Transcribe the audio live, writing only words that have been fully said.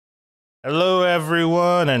Hello,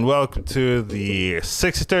 everyone, and welcome to the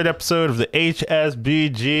 63rd episode of the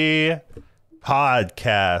HSBG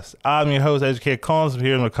podcast. I'm your host, Educatedcollins. I'm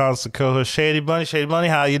here with my constant co-host, Shady Bunny. Shady Bunny,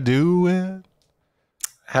 how you doing?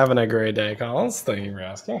 Having a great day, Collins. Thank you for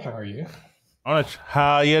asking. How are you?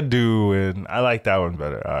 How you doing? I like that one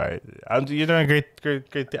better. All right, you're doing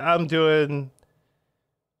great. I'm doing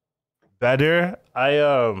better. I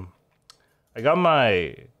got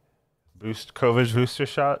my COVID booster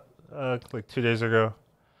shot like 2 days ago,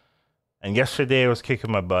 and yesterday I was kicking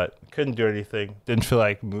my butt. Couldn't do anything. Didn't feel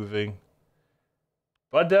like moving.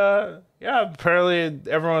 But yeah, apparently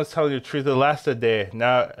everyone's telling you the truth. It lasted a day.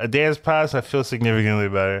 Now a day has passed. I feel significantly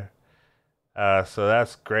better. So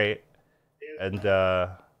that's great. And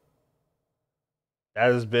that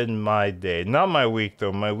has been my day. Not my week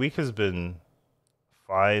though. My week has been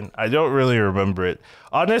fine. I don't really remember it.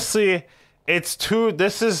 Honestly,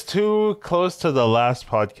 this is too close to the last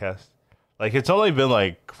podcast. Like, it's only been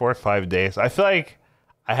like 4 or 5 days. I feel like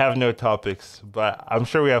I have no topics, but I'm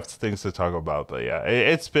sure we have things to talk about. But yeah,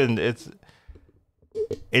 it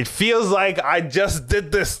feels like I just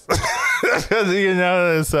did this.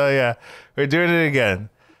 So yeah, we're doing it again.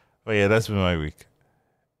 But yeah, that's been my week.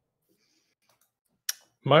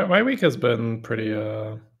 My week has been pretty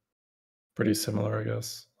similar, I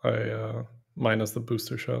guess. Minus the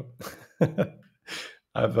booster shot.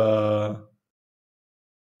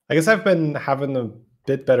 I guess I've been having a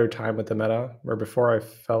bit better time with the meta, where before I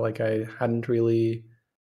felt like I hadn't really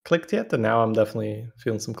clicked yet, and now I'm definitely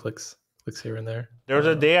feeling some clicks here and there. There was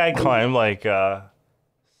a day I climbed like 600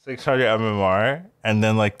 MMR, and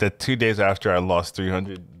then like the 2 days after I lost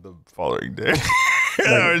 300 the following day.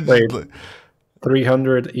 Wait,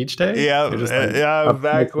 300 each day? Yeah, yeah,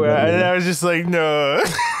 back where, and I was just like, no.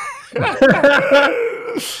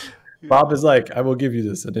 Bob is like, I will give you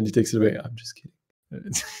this, and then he takes it away. I'm just kidding.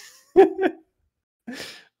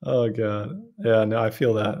 Oh god, yeah, no, I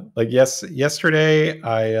feel that. Like, yesterday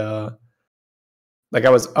I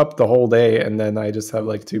was up the whole day, and then I just have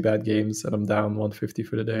like 2 bad games, and I'm down 150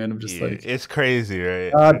 for the day, and I'm just like, it's crazy,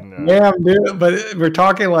 right? Damn, dude. But we're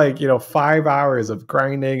talking like 5 hours of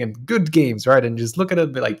grinding and good games, right? And just look at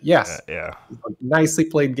it, be like, yes, yeah. Like, nicely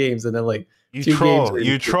played games, and then like you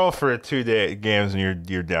troll for 2 day games, and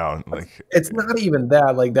you're down. Like, it's not even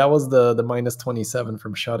that. Like, that was the minus 27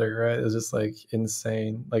 from Shutter, right? It was just like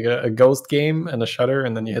insane. Like a ghost game and a Shutter,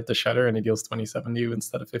 and then you hit the Shutter, and it deals 27 to you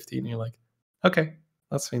instead of 15. And you're like, okay,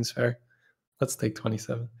 that seems fair. Let's take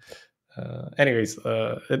 27. Anyways,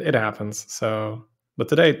 it happens. So, but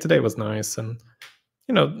today was nice, and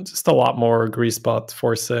just a lot more grease spot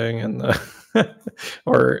forcing and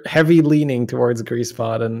or heavy leaning towards grease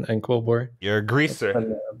spot and Quillbore. You're a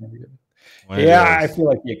greaser. Yeah, I feel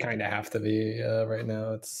like you kind of have to be right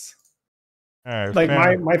now. It's right, like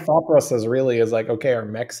my thought process really is like, okay, are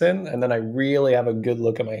mechs in? And then I really have a good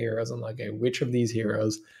look at my heroes. I'm like, okay, which of these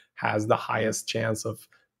heroes has the highest chance of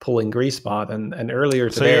pulling grease spot? And earlier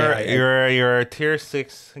today, so you're a tier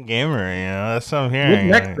 6 gamer, that's what I'm hearing.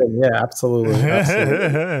 Yeah, absolutely.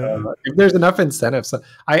 If there's enough incentive. So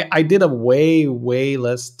I did a way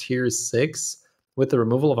less tier 6 with the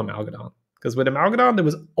removal of Amalgadon, because with Amalgadon there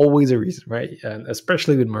was always a reason, right? And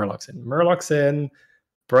especially with Murlocs in,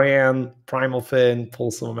 Bran, Primal Fin, pull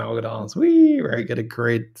some Amalgadons, right, get a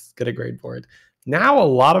great board. Now a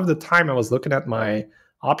lot of the time I was looking at my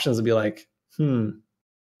options and be like,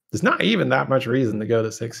 there's not even that much reason to go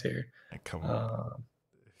to 6 here. Come on.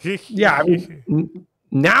 Yeah, I mean,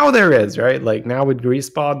 now there is, right? Like now with Grease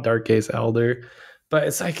Spot, Dark Case Elder, but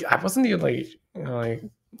it's like I wasn't even like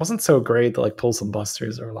wasn't so great to like pull some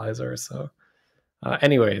Busters or Lyzar. So,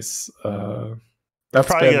 anyways, that's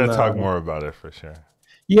probably gonna talk more about it for sure.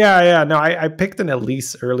 Yeah. No, I picked an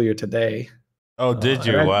Elise earlier today. Oh, did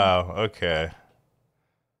you? Wow. Okay.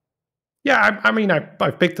 Yeah, I mean,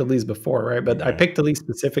 I've picked Elise before, right? But I picked Elise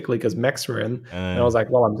specifically because mechs were in, and I was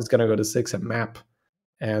like, well, I'm just gonna go to 6 and map.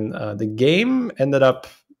 And the game ended up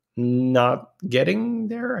not getting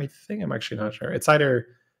there. I think, I'm actually not sure. It's either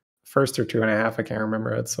first or 2.5. I can't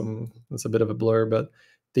remember. It's a bit of a blur. But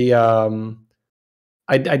the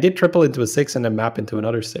I did triple into a 6 and then map into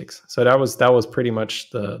another 6. So that was pretty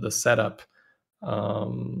much the setup.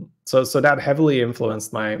 So that heavily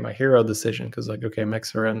influenced my hero decision, because like, okay,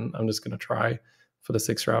 mechs are in, I'm just gonna try for the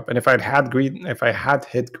 6 drop. And if I had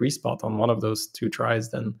hit Grease Spot on one of those 2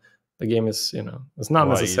 tries, then the game is, it's not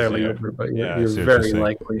necessarily over, but you're very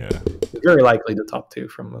likely the top 2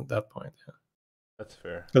 from that point. Yeah, that's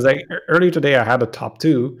fair. Because earlier today I had a top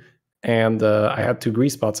 2, and I had 2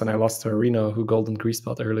 Grease Spots, and I lost to Areno, who golden Grease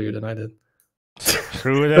Spot earlier than I did.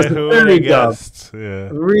 Who would Very have dumb. guessed? Yeah.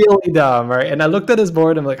 Really dumb, right? And I looked at his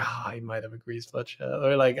board. I'm like, he might have a grease flush.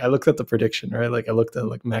 Or like, I looked at the prediction, right? Like, I looked at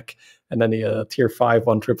like mech, and then he tier 5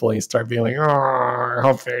 1 triple, and he started being like, I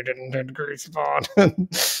hope they didn't hit grease spawn. And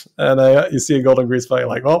you see a golden grease spawn, you're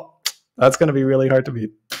like, well, that's gonna be really hard to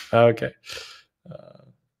beat. Okay.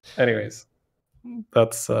 Anyways,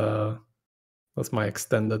 that's my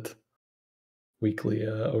extended weekly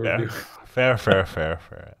overview. Fair.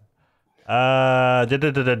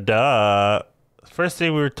 First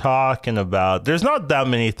thing we were talking about, there's not that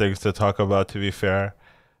many things to talk about, to be fair.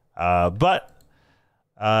 But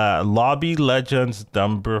Lobby Legends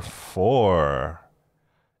number 4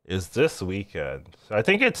 is this weekend. So I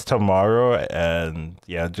think it's tomorrow and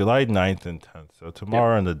July 9th and 10th. So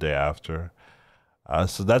tomorrow and the day after.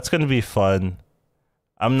 So that's going to be fun.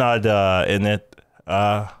 I'm not in it.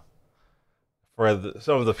 For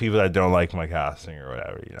some of the people that don't like my casting or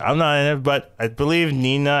whatever, I'm not in it, but I believe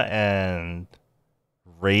Nina and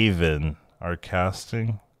Raven are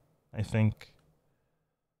casting. I think.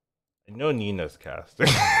 I know Nina's casting.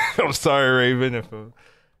 I'm sorry, Raven.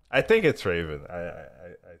 I think it's Raven. I'm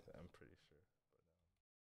pretty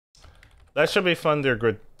sure. That should be fun. They're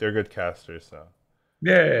good. They're good casters. So.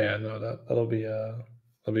 Yeah. No, that'll be a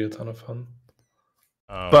ton of fun.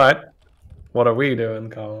 But what are we doing,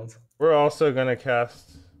 Collins? We're also gonna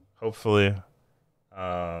cast, hopefully,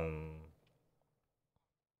 because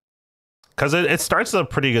it starts at a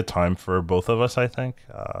pretty good time for both of us, I think,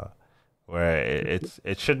 where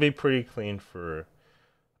it should be pretty clean for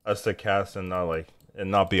us to cast and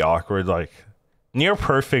not be awkward, like near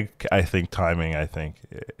perfect. I think timing.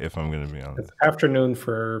 If I'm gonna be honest, it's afternoon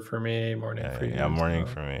for me, morning for you. Yeah, morning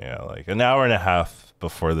for me. Yeah, like an hour and a half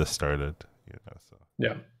before this started. So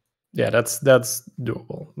yeah, that's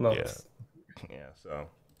doable. So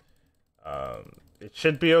it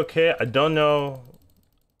should be okay. I don't know.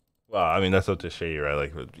 Well, I mean, that's up to Shady, right?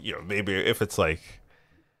 Like, maybe if it's like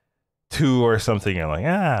 2 or something, you're like,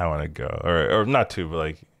 I want to go, or not 2,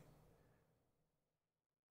 but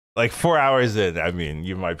like 4 hours in. I mean,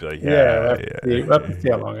 you might be like, we'll have to see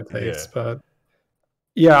how long it takes, but.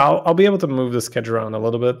 Yeah, I'll be able to move the schedule around a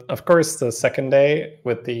little bit. Of course, the second day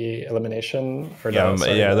with the elimination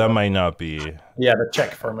that might not be. Yeah, the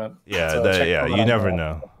check format. You never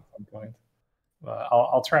know. At some point.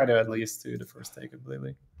 I'll try to at least do the first day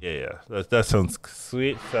completely. Yeah. That sounds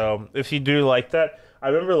sweet. So if you do like that, I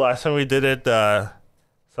remember last time we did it.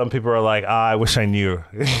 Some people are like, I wish I knew.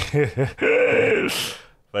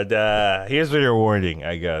 But here's your warning,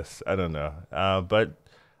 I guess. I don't know. But.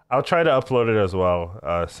 I'll try to upload it as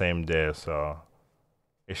well, same day, so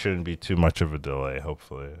it shouldn't be too much of a delay,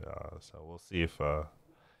 hopefully. So we'll see if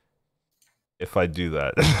I do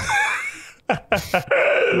that.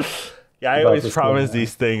 I always promise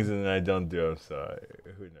these things and then I don't do them, so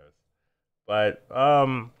who knows. But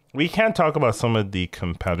we can talk about some of the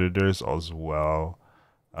competitors as well.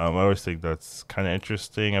 I always think that's kind of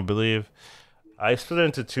interesting. I believe I split it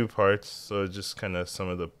into 2 parts, so just kind of some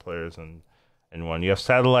of the players and one. You have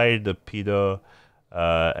Satellite, the Pedo,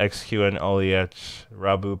 XQN, Oliech,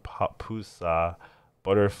 Rabu Pusa,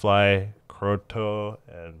 Butterfly, Kroto,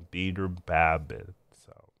 and Beater Babbit.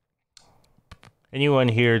 So, anyone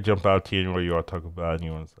here jump out to you where you want to talk about?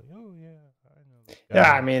 Anyone's like, oh yeah, I know that guy.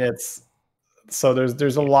 Yeah, I mean it's. So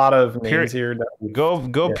there's a lot of names here.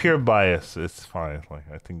 Go pure bias. It's fine. Like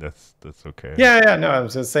I think that's okay. Yeah. No, I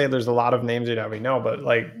was gonna say there's a lot of names here that we know, but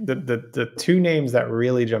like the 2 names that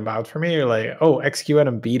really jump out for me are like, XQN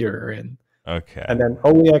and Beater are in. Okay. And then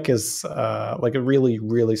Oliech is like a really,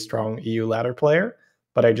 really strong EU ladder player,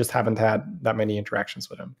 but I just haven't had that many interactions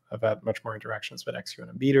with him. I've had much more interactions with XQN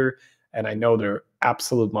and Beater, and I know they're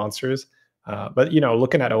absolute monsters. But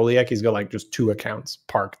looking at Oliech, he's got like just 2 accounts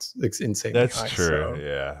parked. It's insane. That's true. So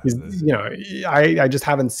yeah. I just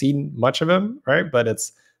haven't seen much of him, right? But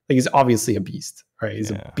it's like he's obviously a beast, right? He's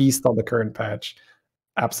a beast on the current patch,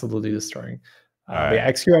 absolutely destroying.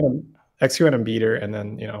 XQN and Beater, and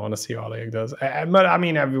then I want to see how Oliech does. But I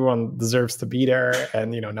mean, everyone deserves to be there,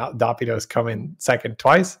 and now Dapido's coming second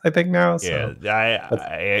twice, I think now. So you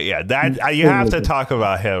have to talk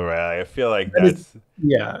about him, right? I feel like that's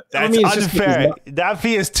unfair.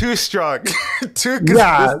 Dapi is too strong, too consistent.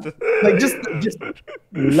 Yeah, like just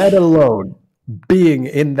let alone being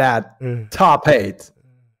in that top 8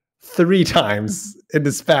 3 times in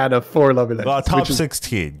the span of 4 lobby legends. Well, top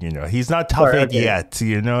 16, he's not top 8 yet, so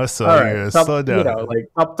right. slow down. Like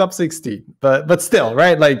top 16, but still,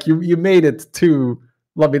 right? Like you made it to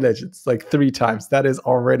lobby legends like 3 times. That is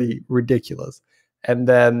already ridiculous. And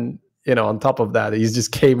then on top of that, he's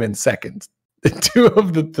just came in second two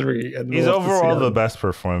of the three. And he's overall the best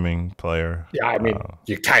performing player. Yeah, I mean,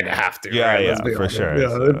 you kind of have to. Yeah, right? yeah, for sure. Yeah,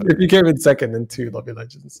 so. If you came in second in 2 Lobby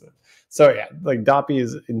Legends. So yeah, like Doppy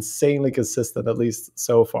is insanely consistent, at least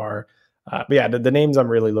so far. But yeah, the names I'm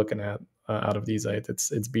really looking at out of these 8,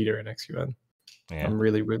 it's Beater and XUN. Yeah. I'm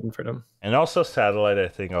really rooting for them. And also Satellite, I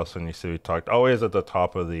think, also needs to be talked. Always at the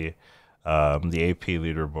top of the AP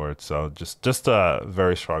leaderboard. So just a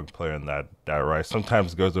very strong player in that right.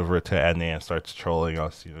 Sometimes goes over to NA and starts trolling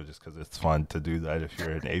us, just because it's fun to do that if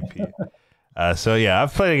you're in AP. So yeah,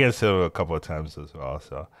 I've played against him a couple of times as well.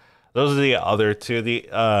 So those are the other two. The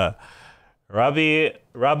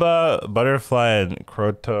Rabba, Butterfly, and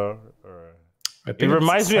Croto. It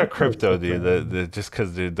reminds me of Crypto, dude. Just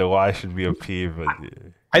because the Y should be a P, but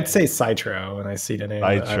I'd say Citro when I see the name.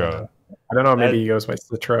 Citro. I don't know. Maybe he goes by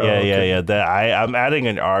Citro. Yeah. I'm adding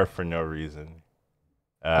an R for no reason.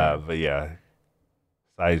 But yeah,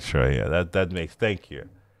 Citro. Yeah, that makes. Thank you.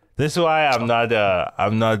 This is why I'm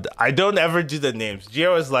not. I don't ever do the names.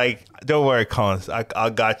 Gio was like, "Don't worry, Collins. I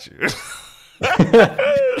got you."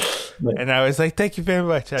 And I was like, "Thank you very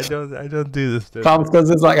much. I don't do this." Collins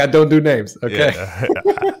is like, "I don't do names." Okay. Yeah.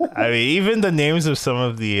 I mean, even the names of some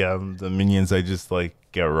of the minions, I just like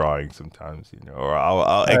get wrong sometimes, or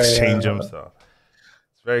I'll exchange them. So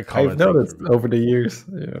it's very common. I've noticed over the years.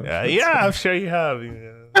 Yeah, I'm sure you have.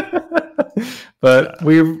 But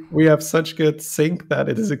we have such good sync that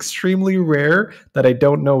it is extremely rare that I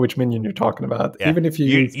don't know which minion you're talking about. Yeah. Even if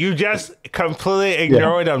you just completely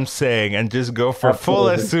ignore what I'm saying and just go for full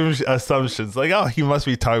assumptions. Like, oh, he must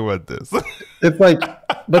be talking about this. It's like,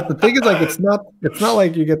 but the thing is, like, it's not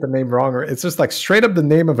like you get the name wrong, or it's just like straight up the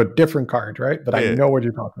name of a different card, right? But I know what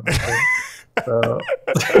you're talking about. Right? So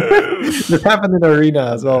this happened in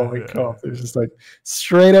Arena as well. It was just like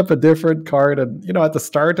straight up a different card, and at the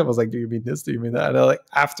start I was like, "Do you mean this? Do you mean that?" And like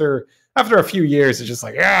after a few years, it's just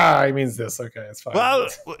like, "Yeah, he means this." Okay, it's fine. Well,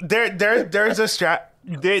 there's a strat.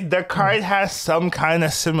 The card has some kind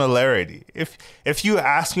of similarity. If you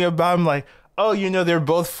ask me about them, like, oh, they're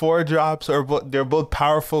both 4-drops, or they're both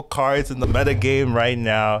powerful cards in the meta game right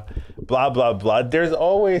now. Blah blah blah. There's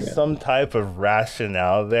always some type of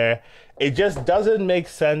rationale there. It just doesn't make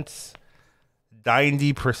sense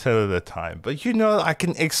 90% of the time. But I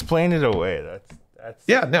can explain it away. That's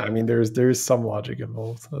I mean, there's some logic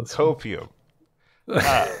involved. Copium.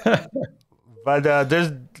 But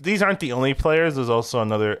these aren't the only players. There's also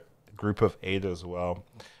another group of 8 as well.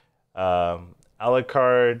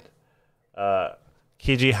 Alucard,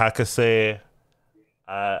 Kiji Hakase.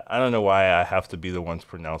 I don't know why I have to be the ones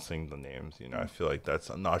pronouncing the names. I feel like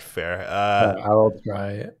that's not fair. I'll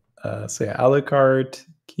try. So yeah, Alucard,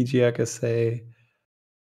 Kiji Hakase.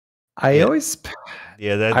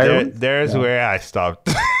 There's where I stopped.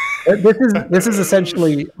 This is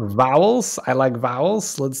essentially vowels. I like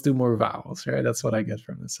vowels. Let's do more vowels, right? That's what I get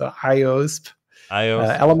from this. So IOSP.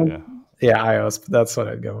 Element. Yeah, IOSP. That's what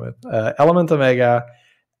I'd go with. Element Omega,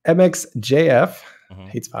 MXJF.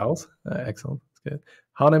 Hates vowels. Excellent. That's good.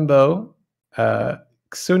 Hanimbo,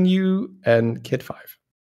 Xunyu, and Kid 5.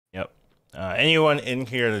 Yep. Anyone in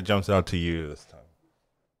here that jumps out to you this time?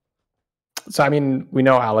 So, I mean, we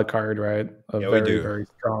know Alucard, right? Very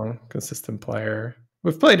strong, consistent player.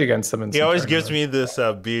 We've played against him. He always gives me this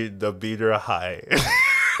the beater high.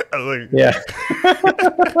 Yeah.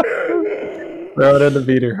 Throw it in the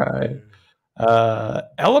beater high.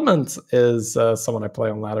 Element is someone I play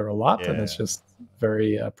on ladder a lot, and it's just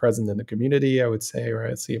very present in the community, I would say,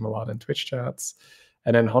 right? I see him a lot in Twitch chats.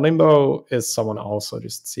 And then Honimbo is someone I also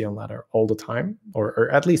just see on ladder all the time, or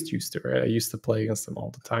at least used to, right? I used to play against him all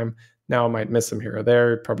the time. Now I might miss him here or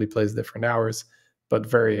there. Probably plays different hours, but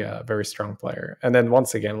very strong player. And then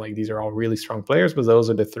once again, like, these are all really strong players, but those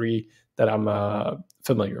are the 3 that I'm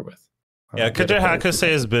familiar with. Yeah, Kiji Hakase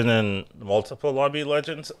has been in multiple Lobby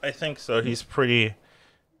Legends, I think, so he's pretty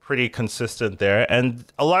consistent there. And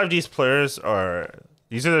a lot of these players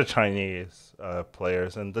these are the Chinese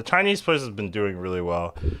players, and the Chinese players have been doing really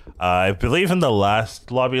well. I believe in the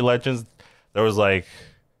last Lobby Legends, there was like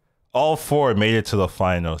all 4 made it to the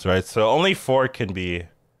finals, right? So only 4 can be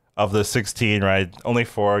of the 16, right? Only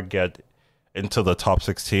 4 get into the top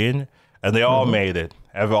 16, and they all made it.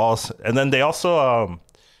 And then they also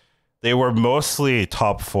they were mostly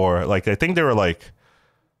top 4. Like, I think they were like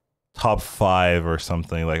top 5 or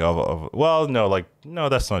something. Like, no,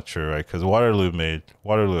 that's not true, right? Because Waterloo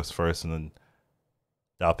was first, and then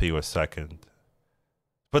Dapi was second.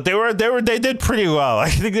 But they did pretty well. I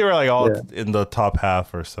think they were like all in the top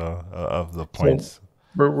half or so of the points.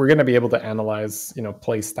 So we're going to be able to analyze,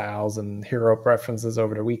 play styles and hero preferences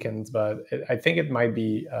over the weekends, but I think it might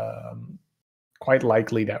be quite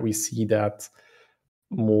likely that we see that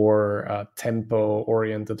more tempo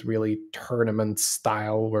oriented, really tournament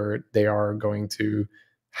style, where they are going to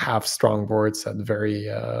have strong boards at very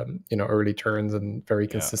early turns and very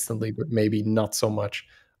consistently, but maybe not so much.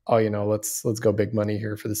 Oh, let's go big money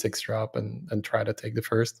here for the 6 drop and try to take the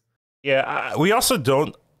first. Yeah, we also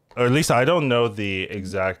don't, or at least I don't know the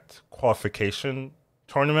exact qualification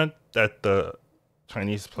tournament that the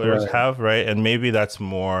Chinese players have, right? And maybe that's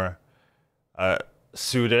more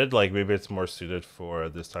suited, like maybe it's more suited for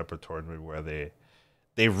this type of tournament where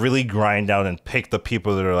they really grind out and pick the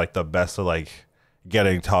people that are like the best at like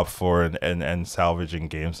getting top 4 and salvaging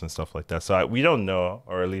games and stuff like that. So we don't know,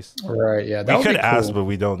 or at least we could ask, but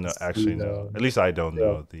we don't know actually know. At least I don't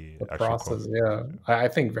know the actual process. Yeah, I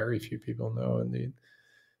think very few people know indeed.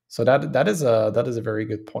 So that is a very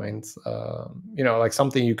good point. Like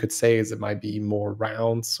something you could say is it might be more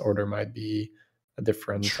rounds, or there might be a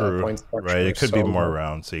different point structure. Right, it could be more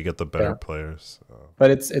rounds, so you get the better players.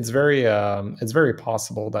 But it's very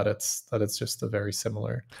possible that it's just a very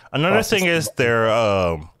similar. Another thing is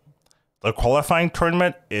the qualifying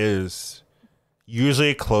tournament is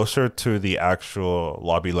usually closer to the actual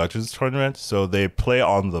Lobby Legends tournament, so they play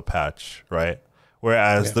on the patch, right?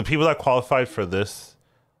 Whereas the people that qualified for this,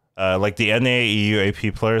 like the NA, EU,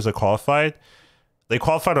 AP players that qualified, they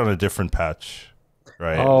qualified on a different patch.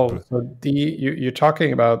 Right. Oh, so you're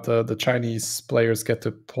talking about the Chinese players get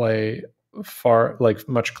to play far, like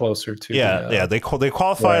much closer to. They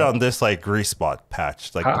qualified on this like Respot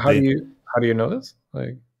patch. Like how do you know this?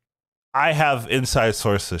 Like, I have inside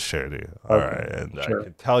sources shared you. All right, and I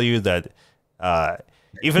can tell you that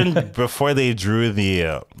even before they drew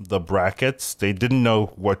the brackets, they didn't know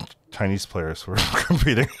what Chinese players were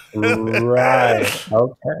competing. Right.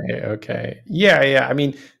 Okay. Yeah. I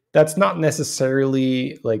mean, that's not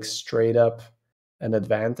necessarily like straight up an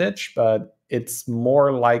advantage, but it's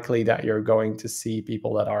more likely that you're going to see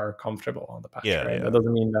people that are comfortable on the patch, right? That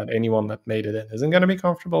doesn't mean that anyone that made it in isn't going to be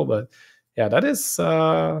comfortable, but yeah, that's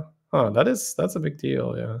a big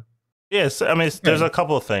deal. Yeah. Yes, I mean, there's a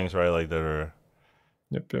couple of things, right, like that are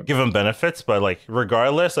given benefits, but like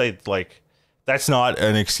regardless, like that's not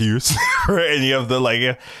an excuse for any of the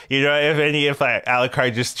if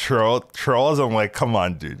Alucard just trolls, I'm like, come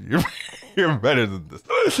on, dude, you're better than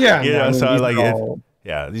this.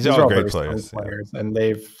 Yeah, these are all great players, and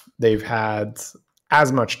they've had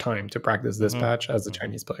as much time to practice this patch as the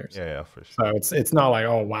Chinese players. Yeah, for sure. So it's not like,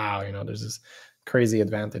 oh wow, there's this crazy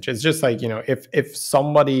advantage. It's just like, if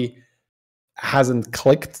somebody hasn't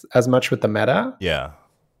clicked as much with the meta,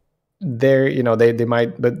 they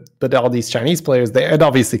might, but all these Chinese players, they had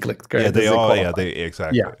obviously clicked. Right?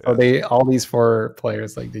 Exactly. So all these 4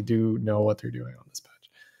 players, like, they do know what they're doing on this patch.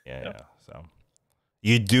 Yeah. So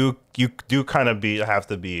you do kind of have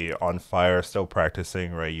to be on fire, still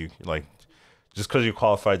practicing, right? You like, just because you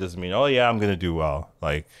qualify doesn't mean, oh yeah, I'm gonna do well.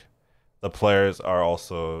 Like, the players are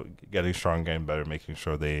also getting stronger, getting better, making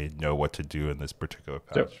sure they know what to do in this particular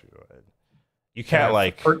patch. You can't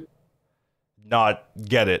not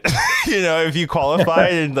get it. If you qualify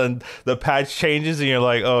and then the patch changes and you're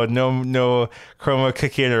like, oh, no chroma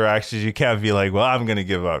cookie interactions, you can't be like, well, I'm gonna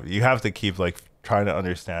give up. You have to keep like trying to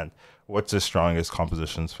understand what's the strongest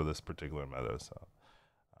compositions for this particular meta. So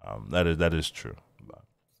that is true. But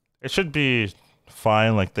it should be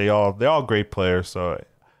fine. Like, they're all great players, so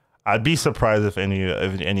I'd be surprised if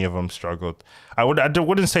any of them struggled. I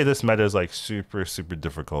wouldn't say this meta is like super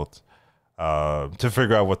difficult to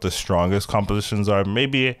figure out what the strongest compositions are.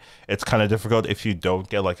 Maybe it's kind of difficult if you don't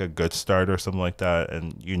get like a good start or something like that,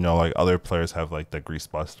 and like other players have like the Grease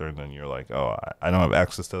Buster, and then you're like, oh, I don't have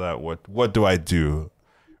access to that. What do I do?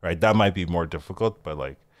 Right? That might be more difficult, but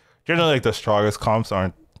like generally, like the strongest comps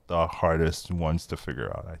aren't the hardest ones to figure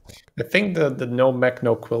out, I think. The no mech,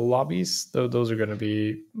 no quill lobbies, those are going to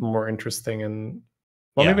be more interesting, and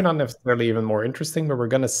maybe not necessarily even more interesting, but we're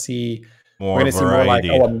going to see more variety.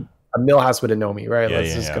 More like, a Millhouse with a Nomi, right?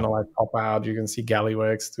 Just gonna like pop out. You can see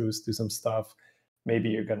Gallywix do some stuff. Maybe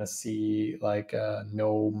you're gonna see like a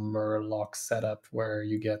no Murloc setup where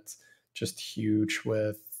you get just huge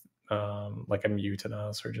with like a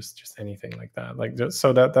Mutinous or just anything like that. Like,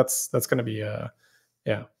 so that's gonna be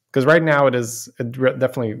because right now it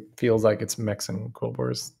definitely feels like it's mechs and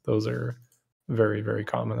quillbores. Those are very, very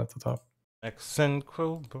common at the top. Mechs and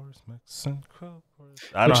quillbores.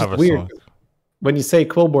 I don't have a weird. song. When you say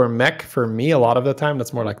quillbore mech, for me, a lot of the time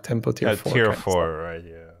that's more like tempo tier 4. Tier 4, right?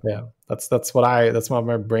 Yeah. That's what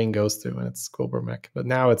my brain goes to when it's quillbore mech. But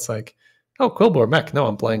now it's like, oh, quillbore mech. No,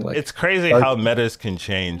 I'm playing like. It's crazy how metas can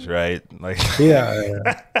change, right? Like. Yeah.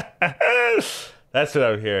 That's what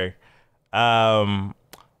I'm hearing.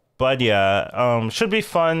 But yeah, should be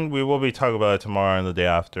fun. We will be talking about it tomorrow and the day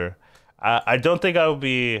after. I don't think I'll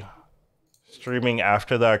be streaming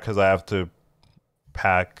after that because I have to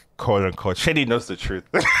pack, quote unquote. Shady knows the truth.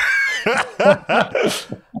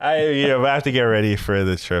 I have to get ready for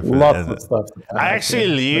the trip. Lots of stuff. I actually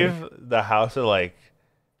leave the house at like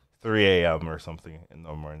 3 a.m. or something in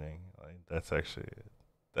the morning. Like that's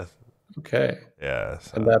okay. Yeah.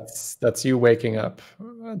 So. And that's you waking up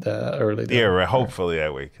the early day. Yeah, right. Hopefully I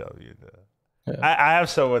wake up. Yeah. I have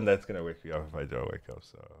someone that's gonna wake me up if I don't wake up.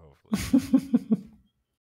 So hopefully.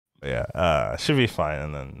 Yeah. Should be fine,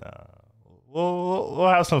 and then. We'll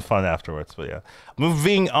have some fun afterwards, but yeah.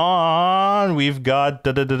 Moving on, we've got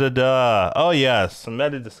Oh yes, some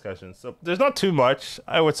meta discussions. So there's not too much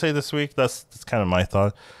I would say this week. That's kind of my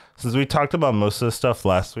thought, since we talked about most of the stuff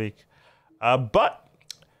last week. But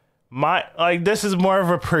this is more of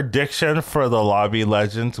a prediction for the lobby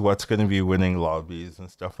legends. What's going to be winning lobbies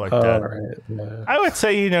and stuff like that. Right, yeah. I would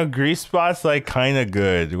say grease spot's like kind of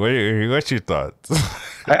good. What's your thoughts?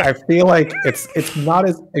 I feel like it's not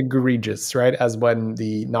as egregious, right, as when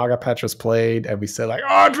the Naga patch was played and we said like,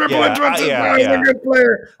 oh, triple in Twitch is a good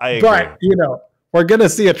player. But we're gonna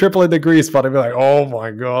see a triple in the grease spot and be like, oh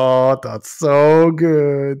my god, that's so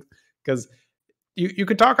good. Because you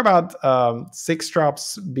could talk about 6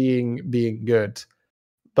 drops being good,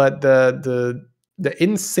 but the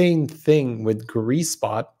insane thing with grease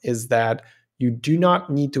spot is that you do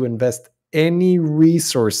not need to invest any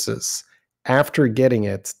resources after getting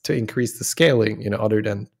it to increase the scaling, other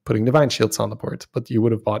than putting divine shields on the board, but you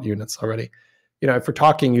would have bought units already. If we're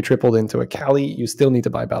talking you tripled into a Kali, you still need to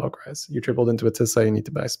buy battle cries. You tripled into a Tissa, you need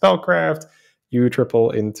to buy spellcraft. You triple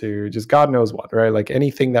into just God knows what, right? Like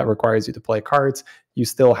anything that requires you to play cards, you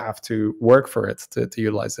still have to work for it to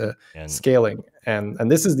utilize the scaling. And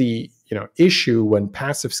this is the issue when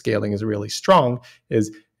passive scaling is really strong, is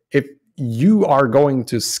if you are going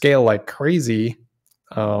to scale like crazy,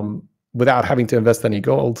 without having to invest any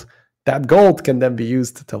gold, that gold can then be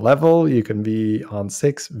used to level. You can be on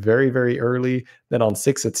 6 very, very early. Then on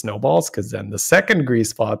 6, it snowballs because then the second grease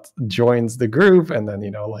spot joins the group. And then,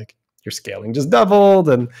 your scaling just doubled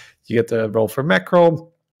and you get to roll for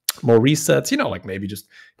macro, more resets, like maybe just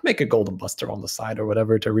make a golden buster on the side or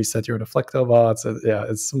whatever to reset your deflecto bots. Yeah,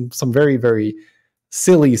 it's some very, very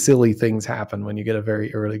silly things happen when you get a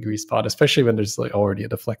very early grease spot, especially when there's like already a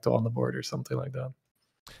deflecto on the board or something like that.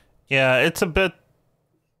 Yeah, it's a bit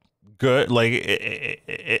good. Like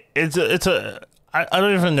I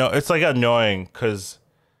don't even know. It's like annoying because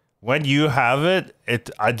when you have it,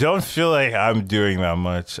 I don't feel like I'm doing that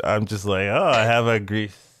much. I'm just like, oh, I have a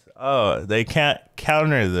grease. Oh, they can't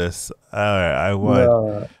counter this. I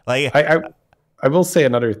would. I will say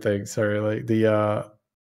another thing. Sorry, like the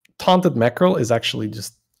taunted mackerel is actually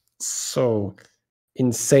just so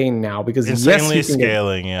insane now because insanely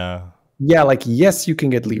scaling. Yeah, like, yes, you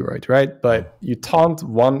can get Leroy, right? But you taunt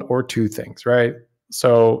 1 or 2 things, right?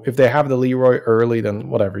 So if they have the Leroy early, then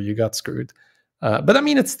whatever, you got screwed. But I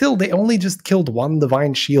mean, it's still, they only just killed 1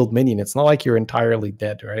 Divine Shield minion. It's not like you're entirely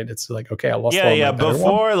dead, right? It's like, okay, I lost one. Yeah,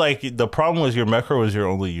 before, like, the problem was your Mecca was your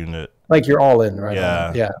only unit. Like, you're all in, right?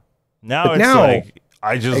 Yeah. Now it's like,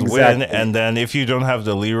 I just win, and then if you don't have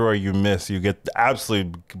the Leroy, you miss. You get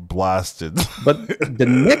absolutely blasted. But the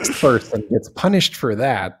next person gets punished for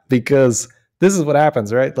that because this is what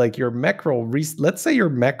happens, right? Like your Mecro, let's say your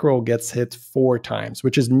Mecro gets hit 4 times,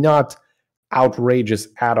 which is not outrageous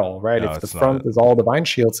at all, right? No, if the front is all Divine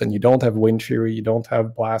Shields and you don't have Wind Fury, you don't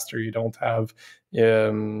have Blaster, you don't have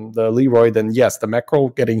the Leroy, then yes, the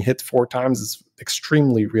Mecro getting hit 4 times is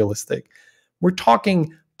extremely realistic. We're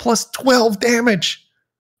talking plus 12 damage.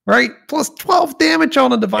 Right, plus 12 damage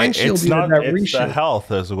on a Divine Shield. It's the health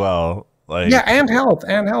as well. Like, yeah, and health,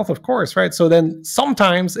 of course, right? So then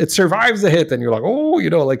sometimes it survives the hit, and you're like, oh,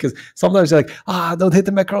 like, because sometimes you're like, don't hit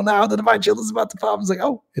the Macro now. The Divine Shield is about to pop. It's like,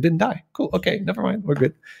 oh, it didn't die. Cool, okay, never mind, we're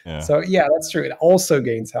good. Yeah. So yeah, that's true. It also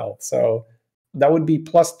gains health, so that would be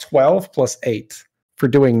plus 12 plus 8 for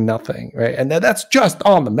doing nothing, right? And that's just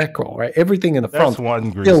on the Mecro, right? Everything in the front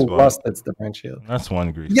still lost its Divine Shield. That's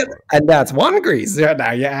 1 grease. Yeah, and that's 1 grease. Yeah,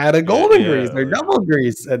 now you add a golden grease or double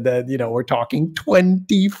grease, and then we're talking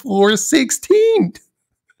 24-16.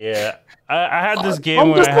 Yeah, I had this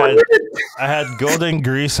game where I had golden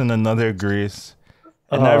grease and another grease,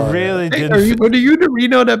 and I really didn't. Are you the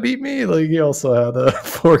Reno that beat me? Like he also had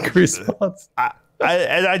 4 grease spots.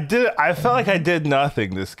 I felt like I did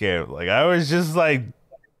nothing this game. Like I was just like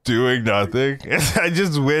doing nothing. I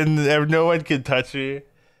just win. No one can touch me.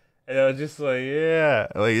 And I was just like, yeah.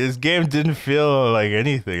 Like this game didn't feel like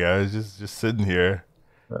anything. I was just sitting here.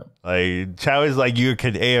 Like Chow is like, you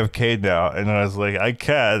can AFK now, and I was like, I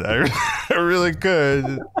can't. I really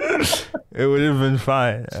could. It would have been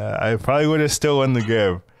fine. I probably would have still won the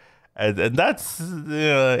game, and that's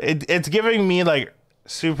it's giving me like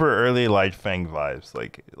super early Light Fang vibes,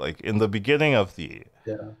 like in the beginning of the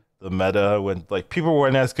meta when like people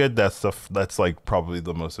weren't as good. That's like probably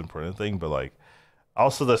the most important thing, but like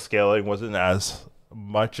also the scaling wasn't as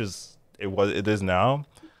much as it is now.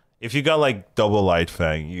 If you got like double Light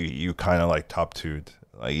Fang, you kind of like top two'd,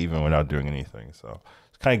 like even without doing anything. So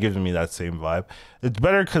it's kind of giving me that same vibe. It's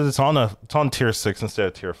better because it's on tier 6 instead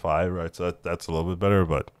of tier 5, right? So that's a little bit better,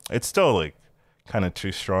 but it's still like kind of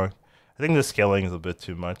too strong. I think the scaling is a bit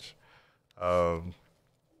too much.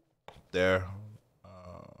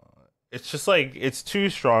 It's just like it's too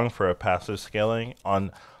strong for a passive scaling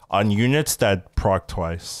on units that proc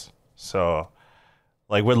twice. So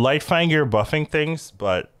like with Light Fang, you're buffing things,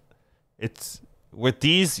 but it's with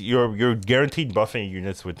these you're guaranteed buffing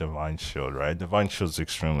units with Divine Shield, right? Divine Shield is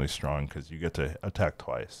extremely strong because you get to attack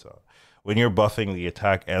twice. So when you're buffing the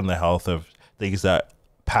attack and the health of things that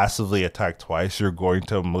passively attack twice, you're going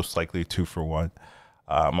to most likely 2-for-1,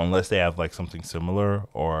 unless they have like something similar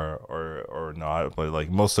or not. But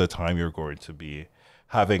like most of the time, you're going to be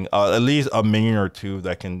having at least a minion or two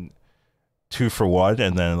that can 2-for-1,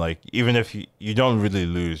 and then like even if you don't really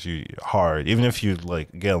lose even if you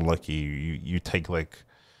like get unlucky, you take like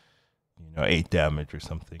 8 damage or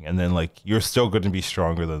something, and then like you're still going to be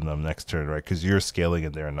stronger than them next turn, right? Because you're scaling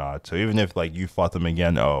and they're not. So even if like you fought them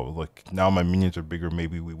again, oh look, now my minions are bigger,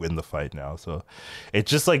 maybe we win the fight now. So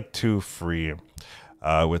it's just like too free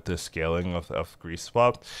with the scaling of Grease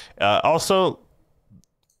Swap. Also,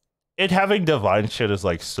 it having Divine Shit is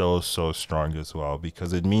like so strong as well,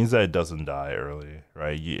 because it means that it doesn't die early,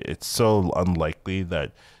 right? It's so unlikely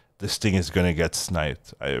that this thing is gonna get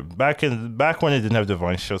sniped. Back when it didn't have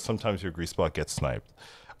Divine Shield, sometimes your Grease Spot gets sniped,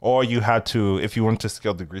 or you had to, if you wanted to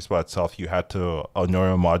scale the Grease Spot itself, you had to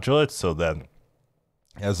Honora module it, so then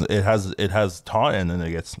it has taunt, and then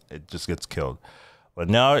it just gets killed. But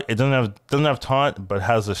now it doesn't have taunt, but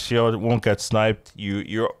has a shield. It won't get sniped.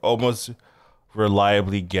 You're almost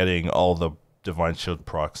reliably getting all the Divine Shield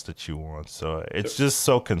procs that you want. So it's just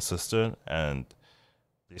so consistent, and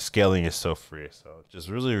the scaling is so free. So just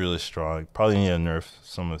really strong. Probably need to nerf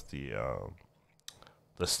some of the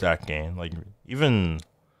stack gain. Like even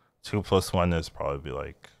 2+1 is probably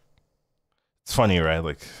like, it's funny, right?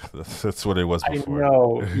 Like that's what it was before. I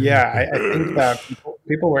know. Yeah, I think that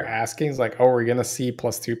people were asking, it's like, oh, we're gonna see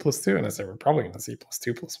 +2/+2, and I said we're probably gonna see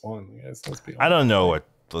 +2/+1. Guys, let's be honest. I don't know what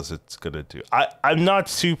Blizzard's gonna do. I'm not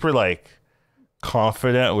super like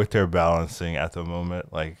confident with their balancing at the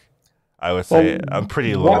moment. Like I would say I'm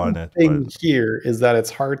pretty low on it. One thing here is that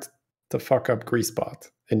it's hard to fuck up Greasebot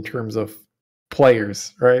in terms of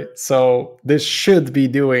players, right? So this should be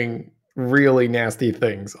doing really nasty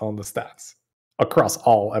things on the stats across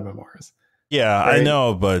all MMRs. Yeah, right? I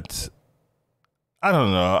know, but I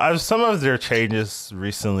don't know. Some of their changes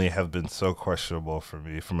recently have been so questionable for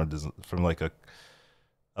me from like a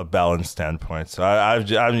balance standpoint. So I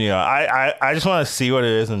just want to see what it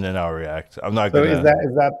is, and then I'll react. I'm not gonna. Is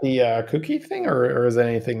that the cookie thing, or is there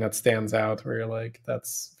anything that stands out where you're like,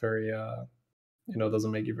 that's very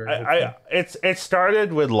doesn't make you very it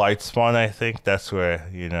started with Light Spawn. I think that's where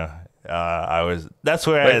that's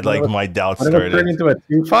where I had like my doubts started. When it turned into a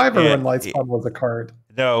 2/5, or when Light Spawn was a card?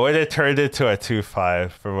 No, when it turned into a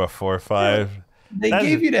 2/5 from a 4/5. They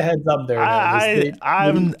gave you the heads up there. I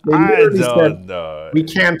don't know. We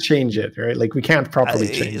can't change it, right? Like we can't properly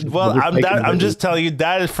change it. Well, I'm just telling you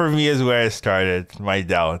that for me is where it started. My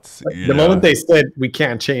doubts. The moment they said we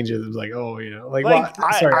can't change it, it was like, oh,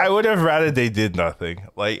 I would have rather they did nothing.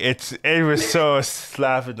 Like it was so a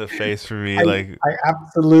slap in the face for me. I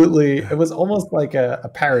absolutely. It was almost like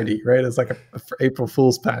a parody, right? It's like a April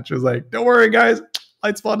Fool's patch. It was like, don't worry, guys.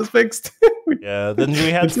 Light Spawn is fixed. Yeah, then we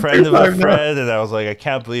had friend of a friend, and I was like, I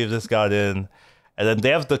can't believe this got in. And then they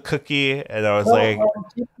have the cookie, and I was like,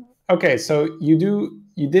 okay, so you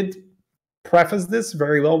did preface this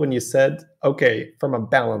very well when you said, okay, from a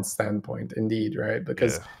balance standpoint, indeed, right?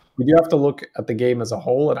 Because we do have to look at the game as a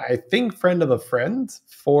whole, and I think friend of a friend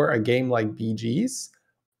for a game like BG's,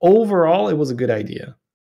 overall, it was a good idea.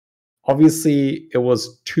 Obviously, it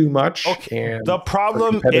was too much. Okay. The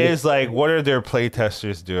problem is like, what are their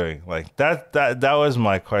playtesters doing? Like that was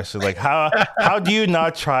my question. Like, how do you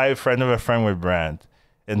not try friend of a friend with brand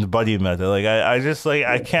in the buddy meta? Like, I just like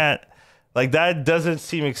I can't. Like that doesn't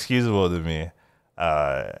seem excusable to me.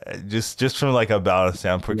 Just from like a balance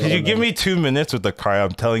standpoint. Because you give me 2 minutes with the card, I'm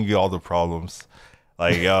telling you all the problems.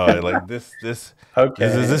 Like, like this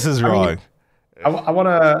is wrong. I want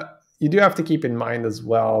to. You do have to keep in mind as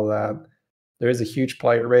well that there is a huge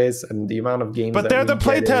player base and the amount of games. But they're the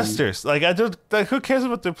play testers. Like I just like who cares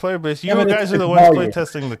about their player base? You guys are the ones play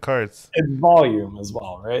testing the cards. It's volume as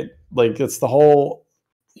well, right? Like it's the whole.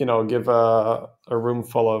 Give a room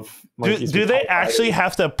full of monkeys. Do they actually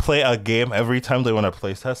have to play a game every time they want to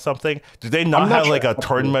play test something? Do they not have like a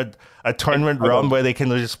tournament run where they can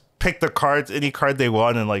just pick the cards, any card they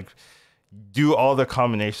want, and like do all the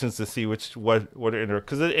combinations to see what are in there?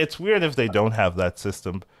 Because it's weird if they don't have that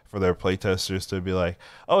system for their playtesters to be like,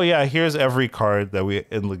 oh yeah, here's every card that we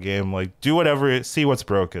in the game. Like do whatever, see what's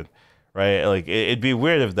broken, right? Like it'd be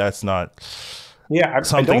weird if that's not. Yeah,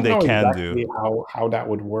 something I don't know they can exactly do. How that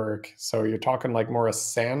would work. So you're talking like more a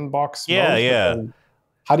sandbox mode? Yeah.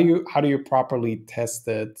 How do you properly test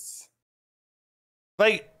it?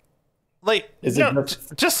 Like is it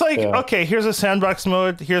just like okay, here's a sandbox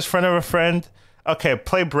mode, here's friend of a friend. Okay,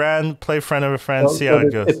 play brand, play friend of a friend, see how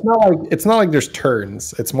it goes. It's not like there's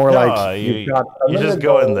turns. It's more like you just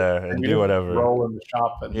go in there and do whatever. Roll in the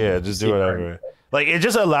shop and just do whatever. Like it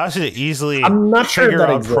just allows you to easily figure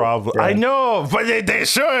out problems. I know, but they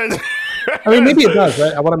should. I mean, maybe it does,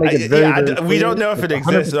 right? I want to make it very we don't know if it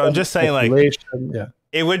exists. So I'm just saying, like,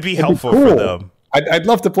 it would be helpful for them. I'd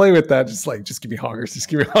love to play with that. Just give me hoggers. Just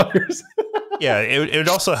give me hoggers. Yeah, it would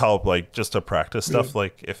also help, like, just to practice stuff.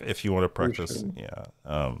 Like, if you want to practice,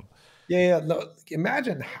 No,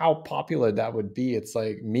 imagine how popular that would be. It's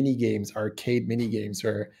like mini games, arcade mini games,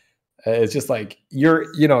 where it's just like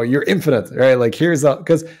you're infinite, right? Like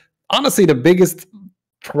because honestly, the biggest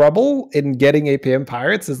trouble in getting APM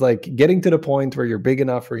pirates is like getting to the point where you're big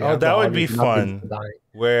enough where you that would be fun.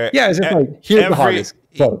 Where it's just like here's the hoggers.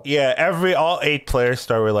 So, all 8 players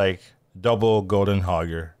start with like double golden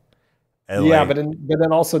hogger. And but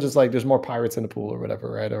then also just like there's more pirates in the pool or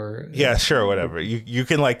whatever, right? Or sure, whatever. You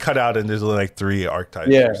can like cut out and there's like 3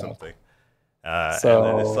 archetypes or something. So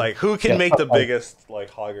and then it's like who can make the biggest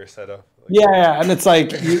like hogger setup? Like, and it's like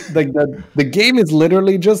the game is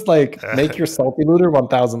literally just like make your salty looter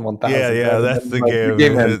 1000. That's the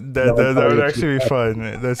game. That would actually be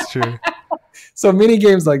fun. That's true. So mini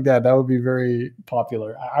games like that would be very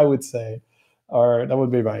popular, I would say, or that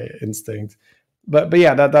would be my instinct. But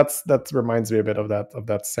yeah, that reminds me a bit of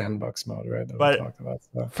that sandbox mode, right? That we talked about.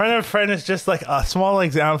 So. Friend of friend is just like a small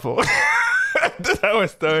example. That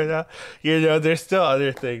was throwing out. There's still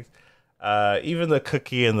other things. Even the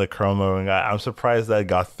cookie and the chroma ring, I'm surprised that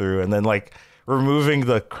got through. And then like removing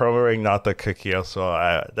the chroma ring, not the cookie. Also,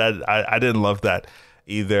 I didn't love that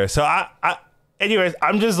either. So anyways,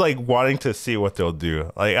 I'm just like wanting to see what they'll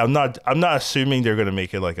do. Like I'm not assuming they're gonna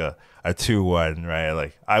make it like a 2-1, right?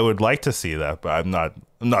 Like I would like to see that, but I'm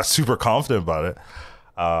not super confident about it.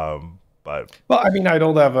 But I mean, I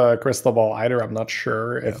don't have a crystal ball either. I'm not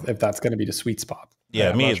sure if that's going to be the sweet spot.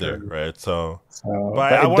 Yeah, me either. Sure. Right. So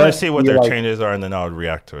but I want to see what their changes are, and then I would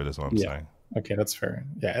react to it. Is what I'm saying. Okay, that's fair.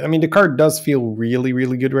 Yeah, I mean, the card does feel really,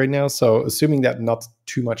 really good right now. So assuming that not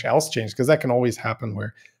too much else changed, because that can always happen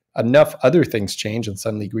where enough other things change and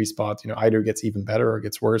suddenly Greasebot, either gets even better or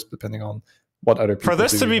gets worse depending on what other people do. For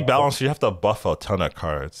this to be balanced, you have to buff a ton of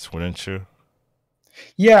cards, wouldn't you?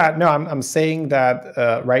 Yeah, no, I'm saying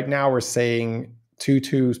that right now we're saying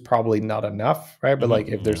 2/2 is probably not enough, right? But like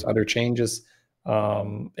if there's other changes,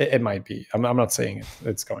 it might be. I'm not saying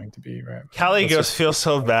it's going to be, right? Cali Ghost feels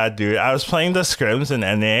so bad, dude. I was playing the scrims in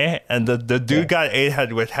NA, and the dude got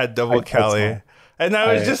 8-head with double Cali. And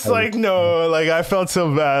I was just like, no, like I felt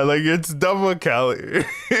so bad. Like it's double Cali.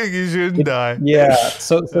 You shouldn't die. Yeah.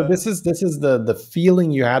 So this is the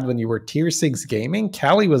feeling you had when you were tier 6 gaming.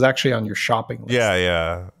 Cali was actually on your shopping list.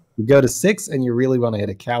 Yeah. You go to 6 and you really want to hit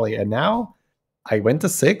a Cali. And now I went to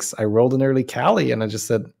 6, I rolled an early Cali, and I just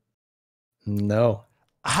said, no.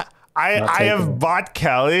 I have bought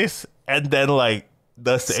Calis and then like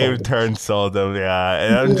the same turn sold them. Yeah.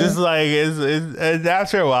 And I'm just like, and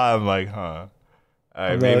after a while I'm like, huh.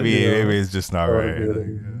 Maybe it's just not right.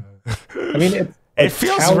 I mean, it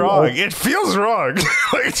feels wrong. It feels wrong.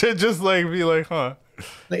 Like to just like be like, huh?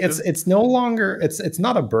 It's no longer. It's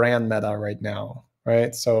not a brand meta right now,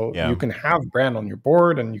 right? So you can have brand on your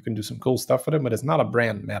board and you can do some cool stuff with it, but it's not a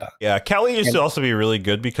brand meta. Yeah, Cali used to also be really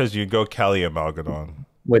good because you go Cali Amalgadon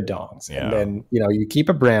with dongs, and then you keep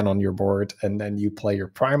a brand on your board, and then you play your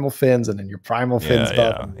primal fins, and then your primal fins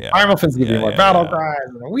stuff. Primal fins give you more battle cries.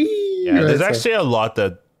 Yeah, there's actually a lot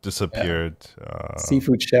that disappeared.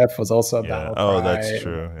 Seafood Chef was also a battle cry. Oh, that's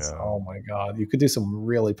true. Yeah. So, oh my god, you could do some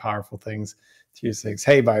really powerful things. Tier 6.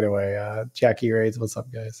 Hey, by the way, Jackie Raids, what's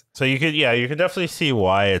up, guys? So you could definitely see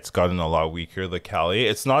why it's gotten a lot weaker. The Cali,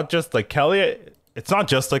 it's not just like Cali. it's not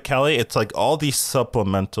just like Cali, it's like all these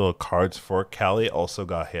supplemental cards for Cali also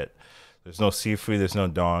got hit. There's no Sifu, there's no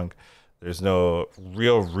Dong, there's no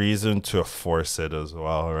real reason to force it as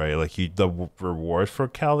well, right? Like the reward for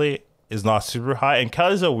Cali is not super high, and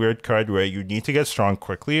Cali is a weird card where you need to get strong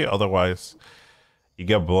quickly, otherwise you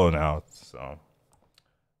get blown out. So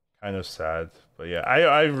kind of sad, but yeah,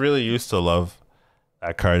 I really used to love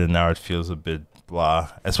that card, and now it feels a bit blah,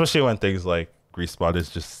 especially when things like Grease Spot is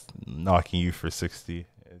just knocking you for 60.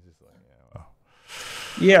 It's just like, yeah, well.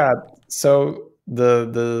 Yeah. So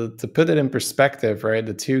the to put it in perspective, right?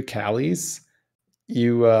 The two Calis,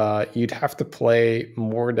 you'd have to play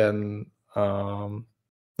more than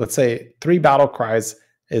let's say 3 battle cries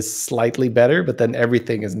is slightly better, but then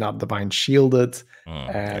everything is not divine shielded,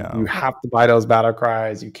 and you have to buy those battle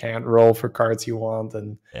cries. You can't roll for cards you want,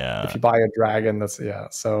 and if you buy a dragon, that's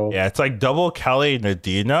So it's like double Cali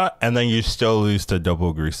Nadina, and then you still lose to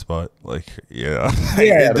double Grease Spot. Like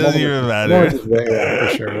it doesn't even matter.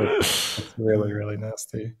 For sure, it's really really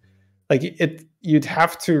nasty. Like you'd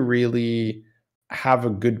have to really have a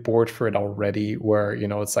good board for it already, where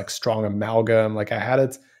it's like strong amalgam. Like I had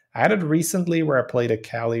it recently where I played a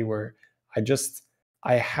Cali where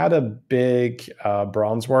I had a big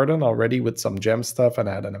bronze warden already with some gem stuff, and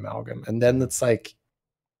I had an amalgam, and then it's like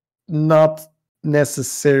not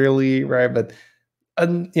necessarily right, but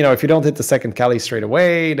if you don't hit the second Cali straight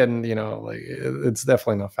away, then like it's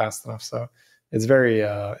definitely not fast enough. So it's very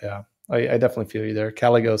I definitely feel you there.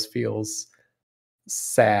 Caligos feels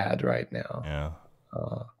sad right now.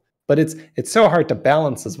 But it's so hard to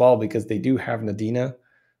balance as well because they do have Nadina.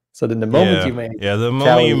 So then the moment you make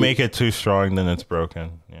you make it too strong, then it's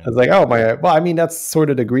broken. It's like, oh my, well, I mean, that's sort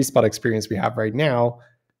of the Grease Spot experience we have right now.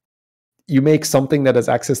 You make something that has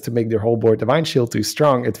access to make their whole board Divine Shield too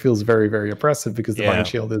strong, it feels very, very oppressive because Divine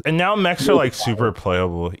Shield is. And now mechs are like super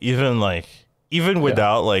playable. Even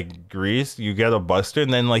without like Grease, you get a Buster,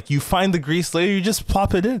 and then like you find the Grease later, you just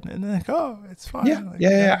plop it in, and then like, oh, it's fine.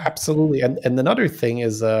 Yeah, absolutely. And another thing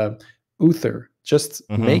is Uther. Just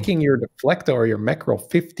making your deflector or your mech roll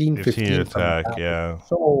 15 attack,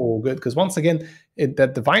 so good, because once again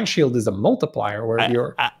that Divine Shield is a multiplier where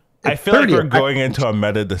I feel like we're going into a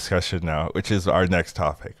meta discussion now, which is our next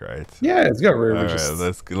topic, right? Yeah, it's good.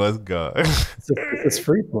 Let's go. It's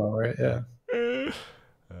free flow, right? Yeah.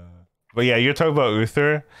 But yeah, you're talking about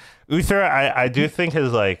Uther. Uther, I do think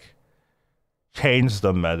has like changed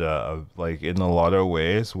the meta of like in a lot of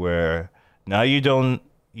ways where now you don't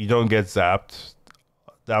get zapped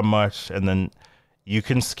that much, and then you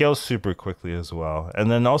can scale super quickly as well,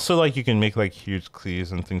 and then also like you can make like huge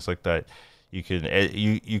cleaves and things like that. You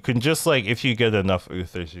can just like, if you get enough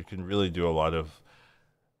Uthers, you can really do a lot of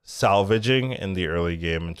salvaging in the early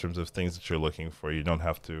game in terms of things that you're looking for. You don't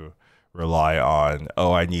have to rely on,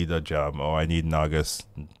 oh, I need a gem, oh, I need Nagas.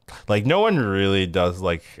 Like no one really does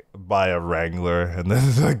like buy a Wrangler and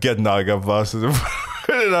then get Naga buffs and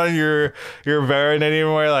put it on your Baron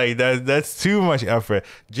anymore. Like that's too much effort.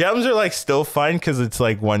 Gems are like still fine because it's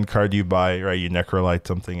like one card you buy, right? You Necrolite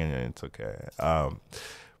something and it's okay.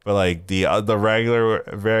 But like the regular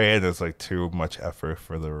variant is like too much effort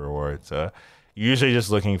for the reward. So usually just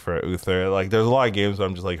looking for Uther. Like there's a lot of games where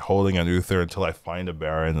I'm just like holding an Uther until I find a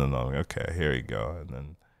Baron, and I'm like, okay, here you go, and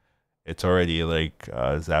then it's already like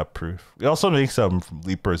zap proof. It also makes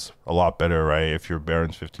leapers a lot better, right? If your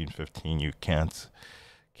Baron's 15/15, you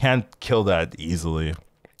can't kill that easily.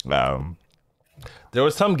 There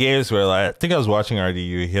was some games where like, I think I was watching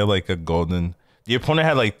RDU. He had like a golden. The opponent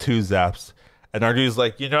had like 2 zaps. And RDU's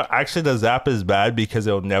like, actually the zap is bad because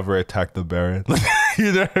it'll never attack the Baron.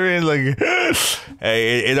 You know what I mean? Like,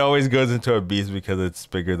 it always goes into a beast because it's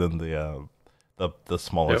bigger than the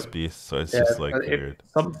smallest beast. So it's just like weird.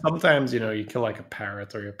 Sometimes you kill like a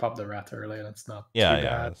parrot or you pop the rat early, and it's not too bad.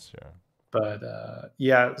 That's true.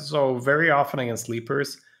 But so very often against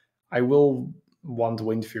sleepers, I will want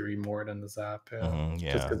Wind Fury more than the zap.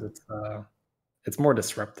 Just because it's more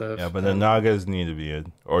disruptive. Yeah, but the Nagas need to be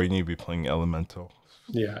in, or you need to be playing Elemental.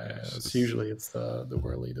 It's usually the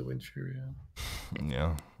Whirly, the Wind Fury.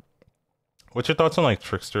 Yeah. What's your thoughts on like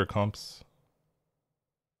Trickster comps?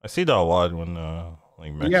 I see that a lot when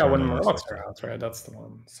like when Murlocs are out, right? That's the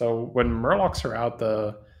one. So when Murlocs are out,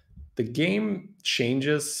 the game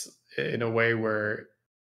changes in a way where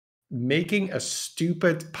making a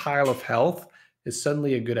stupid pile of health is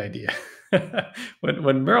suddenly a good idea.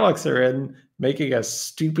 when Murlocs are in, making a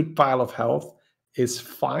stupid pile of health is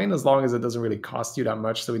fine as long as it doesn't really cost you that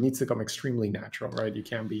much. So it needs to come extremely natural, right? You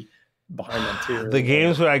can't be behind on tier. The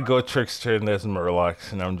games where I go trickster and there's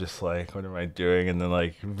Murlocs, and I'm just like, what am I doing? And then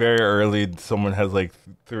like very early, someone has like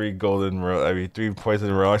 3 poison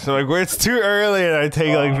Murlocs. I'm like, well, it's too early, and I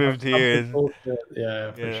take like 15.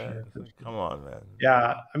 Yeah, for sure. Like, come on, man.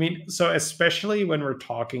 Yeah, I mean, so especially when we're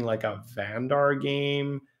talking like a Vandar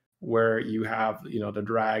game where you have, you know, the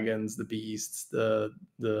dragons, the beasts, the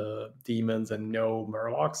demons, and no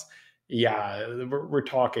Murlocs. Yeah, we're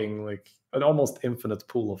talking like an almost infinite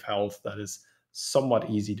pool of health that is somewhat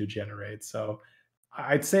easy to generate. So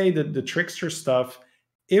I'd say that the trickster stuff,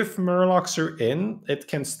 if Murlocs are in, it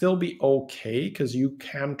can still be okay because you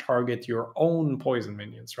can target your own poison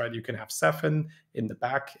minions, right? You can have Sephin in the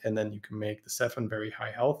back, and then you can make the Sephin very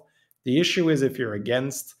high health. The issue is if you're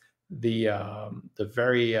against the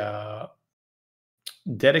very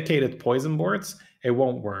dedicated poison boards, it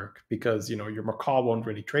won't work because, you know, your Macaw won't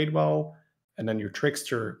really trade well, and then your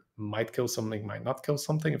Trickster might kill something, might not kill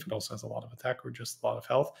something if it also has a lot of attack or just a lot of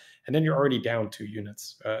health, and then you're already down 2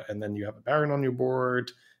 units, and then you have a Baron on your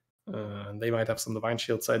board, and they might have some Divine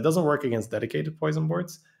Shield. So it doesn't work against dedicated poison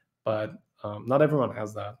boards, but not everyone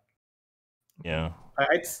has that. Yeah.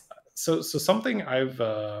 So something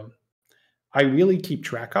I really keep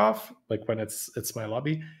track of, like when it's my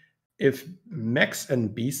lobby, if mechs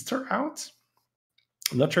and beasts are out.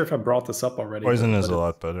 I'm not sure if I brought this up already. Poison is a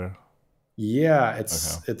lot better. Yeah,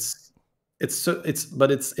 it's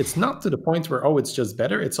not to the point where, oh, it's just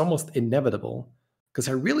better. It's almost inevitable because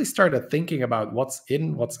I really started thinking about what's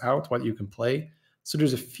in, what's out, what you can play. So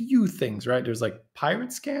there's a few things, right? There's like Pirate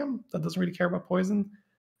Scam that doesn't really care about poison,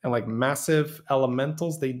 and like Massive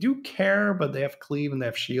Elementals. They do care, but they have Cleave and they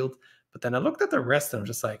have Shield. But then I looked at the rest and I'm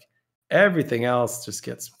just like, everything else just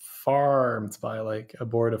gets farmed by like a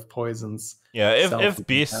board of poisons. Yeah, if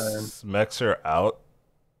beasts mechs are out,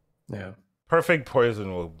 yeah, perfect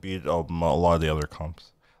poison will beat a lot of the other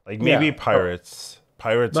comps. Like maybe pirates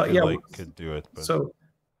could do it. But. So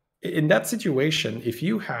in that situation, if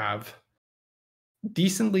you have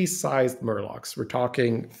decently sized Murlocs, we're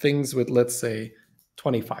talking things with, let's say,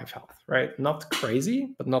 25 health, right? Not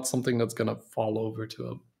crazy, but not something that's gonna fall over to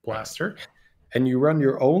a blaster. And you run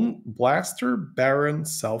your own blaster, Baron,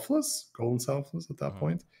 Selfless, Golden Selfless at that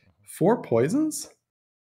point, 4 poisons.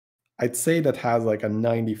 I'd say that has like a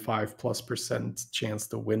 95+% chance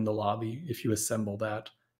to win the lobby if you assemble that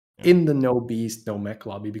in the no beast, no mech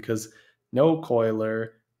lobby, because no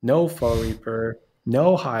coiler, no foe reaper,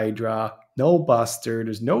 no hydra, no buster,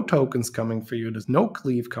 there's no tokens coming for you, there's no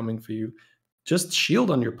cleave coming for you. Just shield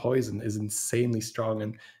on your poison is insanely strong,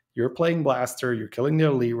 and you're playing blaster, you're killing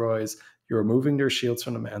their Leroys, you're removing their shields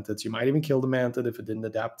from the mantids. You might even kill the mantid if it didn't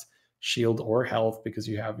adapt shield or health because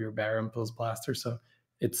you have your Baron plus blaster. So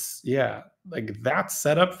it's, yeah, like that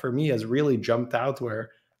setup for me has really jumped out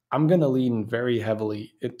where I'm going to lean very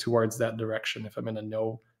heavily towards that direction if I'm in a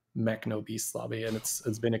no mech, no beast lobby. And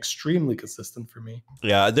it's been extremely consistent for me.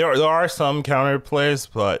 Yeah, there are some counter plays,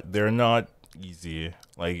 but they're not easy.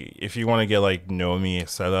 Like if you want to get like Nomi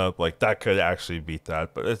set up, like that could actually beat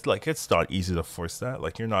that. But it's like, it's not easy to force that.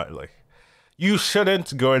 Like you're not like, you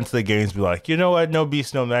shouldn't go into the games and be like, you know what, no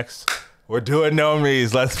beast, no mechs. We're doing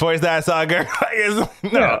Nomis. Let's force that sucker.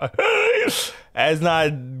 No. It's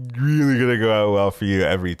not really going to go out well for you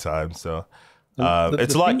every time. So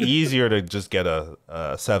it's a lot easier to just get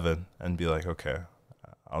a 7 and be like, okay,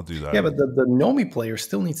 I'll do that. Yeah, but the Nomi player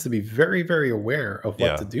still needs to be very, very aware of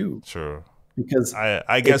what to do. Sure. Because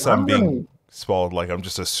I guess I'm being spoiled. Like I'm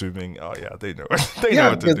just assuming, oh yeah, they know. They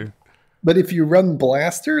know what to do. But if you run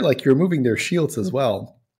Blaster, like you're moving their shields as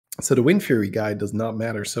well. So the Wind Fury guy does not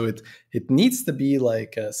matter. So it needs to be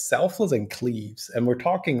like Selfless and Cleaves. And we're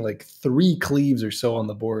talking like 3 Cleaves or so on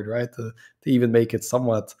the board, right? To even make it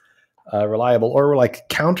somewhat reliable. Or we're like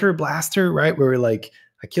Counter Blaster, right? Where we're like,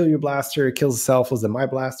 I kill your Blaster, it kills the Selfless, and my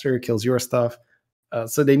Blaster kills your stuff.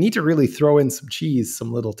 So they need to really throw in some cheese,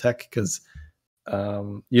 some little tech, because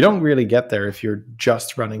you don't really get there if you're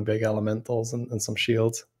just running big elementals and some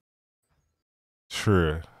shields.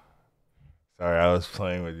 True. Sorry, I was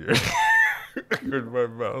playing with your with my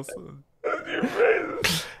mouse.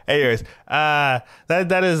 Anyways,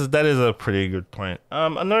 that is a pretty good point.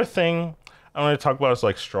 Another thing I want to talk about is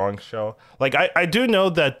like strong shell. Like I do know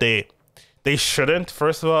that they shouldn't,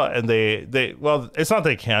 first of all, and they well, it's not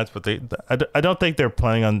they can't, but I don't think they're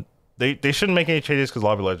planning on they shouldn't make any changes because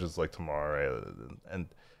Lobby Legends like tomorrow, right? And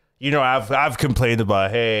you know, I've complained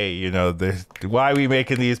about, hey, you know, why are we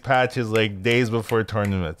making these patches like days before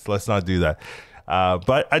tournaments? Let's not do that.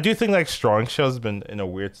 But I do think like Strong Shell's been in a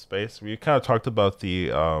weird space. We kind of talked about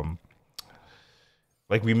the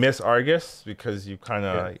like we miss Argus because you kind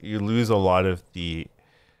of you lose a lot of the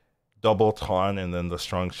double taunt and then the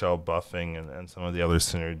strong shell buffing and some of the other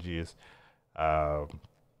synergies.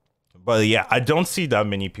 But yeah, I don't see that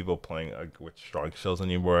many people playing with strong shells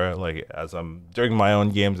anymore. Like as I'm during my own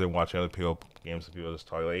games and watching other people games, people just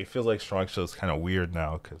talk. Like it feels like strong shell is kind of weird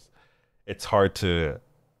now because it's hard to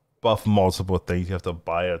buff multiple things. You have to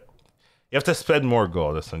buy it. You have to spend more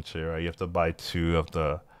gold essentially, right? You have to buy 2 of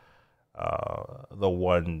the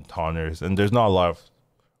one taunters, and there's not a lot of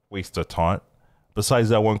ways to taunt. Besides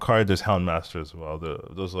that one card, there's Houndmaster as well.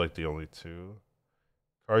 Those are like the only 2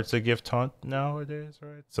 cards that give taunt nowadays,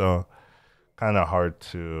 right? So kind of hard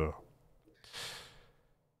to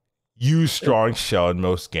use strong shell in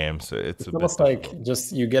most games. It's almost like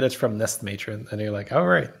just you get it from Nest Matron, and you're like, all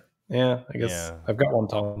right, yeah, I guess I've got one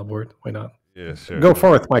taunt on the board. Why not? Yeah, sure. Go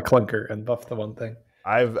forth, my clunker, and buff the one thing.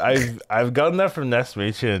 I've gotten that from Nest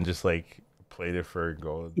Matron and just like played it for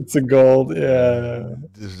gold. It's a gold, yeah.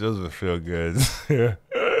 This doesn't feel good.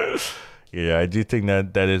 Yeah, I do think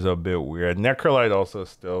that is a bit weird. Necrolite also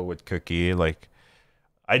still with Cookie. Like,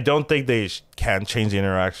 I don't think they can change the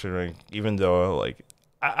interaction, like, even though like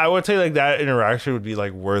I would say like that interaction would be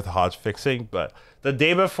like worth hot fixing. But the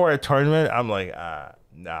day before a tournament, I'm like,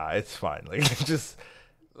 nah, it's fine. Like just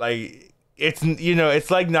like. It's it's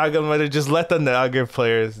like Naga, just let the Naga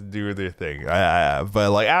players do their thing. But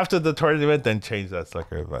like after the tournament, then change that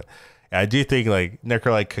sucker. But yeah, I do think like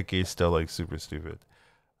Necrolite Cookie is still like super stupid,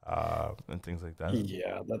 and things like that.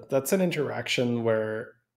 Yeah, that's an interaction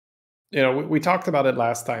where, we talked about it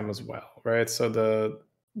last time as well, right? So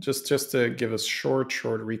just to give a short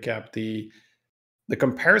recap, the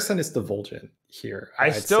comparison is to Vol'jin here.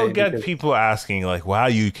 I still get people asking like, wow,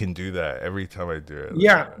 you can do that every time I do it.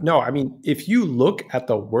 Yeah, no, I mean, if you look at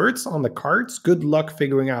the words on the cards, good luck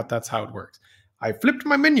figuring out that's how it works. I flipped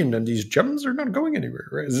my minion and these gems are not going anywhere,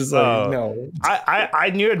 right? It's just like, no. I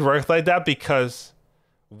knew it worked like that because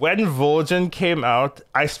when Vol'jin came out,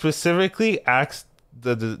 I specifically asked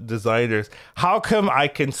the designers, how come I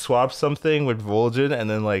can swap something with Vol'jin and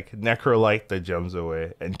then like Necrolite the gems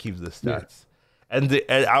away and keep the stats? Yeah. And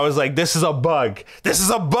I was like, this is a bug. This is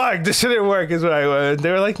a bug. This shouldn't work, is what I went. And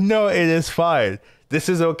they were like, no, it is fine. This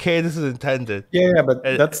is okay. This is intended. Yeah, but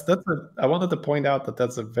I wanted to point out that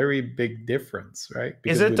that's a very big difference, right?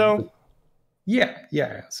 Because is it though?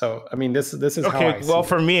 Yeah. So I mean, this is okay. How I well, see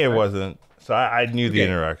for me, it right? Wasn't. So I knew the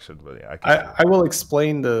interaction, but yeah, I will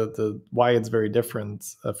explain the why it's very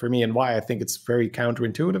different for me and why I think it's very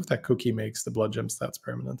counterintuitive that Cookie makes the blood gem stats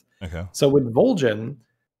permanent. Okay. So with Vol'jin,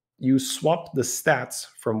 you swap the stats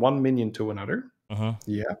from one minion to another.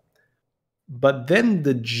 Yeah. But then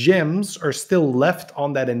the gems are still left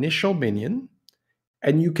on that initial minion,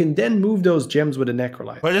 and you can then move those gems with a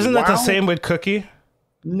Necrolite. But isn't that the same with Cookie?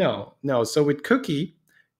 No. So with Cookie,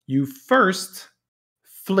 you first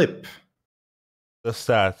flip the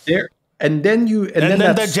stats there, and then then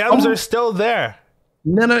the gems are still there.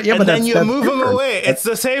 No, yeah, and but then you move different. them away. It's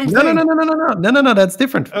the same thing. No, that's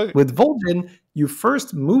different. Okay. With Vol'jin, you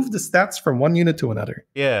first move the stats from one unit to another.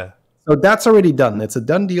 Yeah. So that's already done. It's a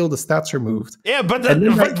done deal. The stats are moved. Yeah, but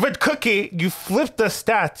with Cookie, you flip the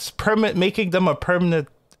stats, making them a permanent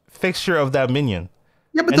fixture of that minion.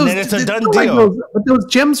 Yeah, but then it's a done deal. But those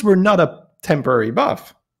gems were not a temporary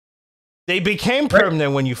buff. They became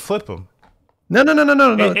permanent when you flip them. No.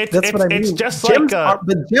 That's what I mean. It's just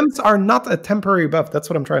the gems are not a temporary buff. That's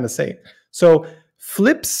what I'm trying to say. So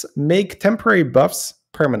flips make temporary buffs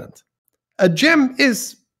permanent. A gem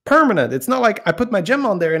is permanent. It's not like I put my gem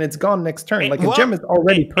on there and it's gone next turn. Like a gem is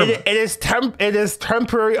already permanent. It is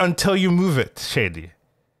temporary until you move it, Shady.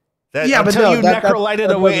 Until you necrolite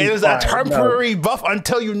it away. It is a temporary buff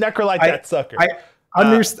until you necrolite that sucker.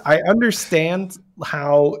 I understand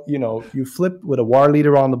how you flip with a war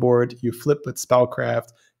leader on the board, you flip with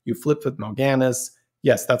spellcraft, you flip with Morganis.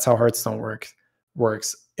 Yes, that's how Hearthstone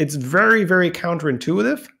works. It's very, very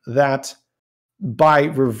counterintuitive that by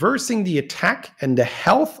reversing the attack and the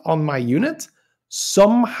health on my unit,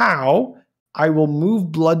 somehow I will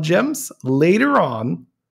move blood gems later on,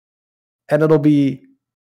 and it'll be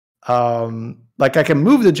like I can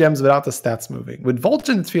move the gems without the stats moving. With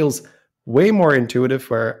Vol'jin, it feels way more intuitive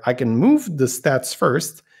where I can move the stats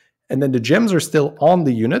first and then the gems are still on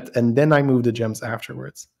the unit and then I move the gems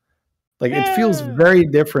afterwards. Like it feels very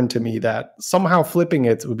different to me that somehow flipping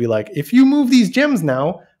it would be like, if you move these gems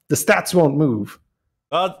now, the stats won't move.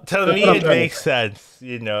 Well, to me, it makes sense.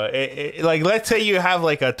 Like let's say you have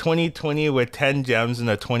like a 2020 with 10 gems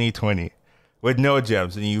and a 2020 with no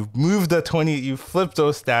gems and you move the 20, you flip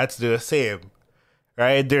those stats to the same.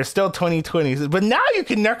 right? There's still 2020s, but now you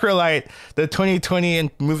can necrolite the 2020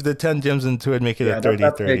 and move the 10 gems into it, make it a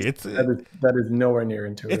 30-30. That is nowhere near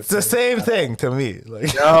intuitive. It's the same thing to me. Like,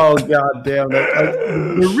 oh god damn that! Like,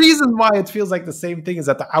 the reason why it feels like the same thing is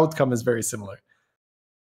that the outcome is very similar.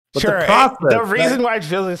 But sure, the reason why it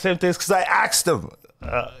feels like the same thing is because I asked them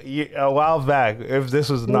a while back if this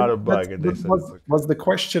was not a bug. Was the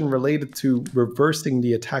question related to reversing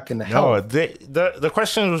the attack in the health? No, the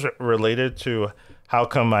question was related to how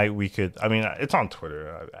come we could. I mean, it's on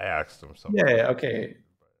Twitter. I asked them something. Yeah, okay.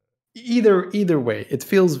 Either way, it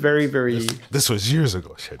feels very, very. This was years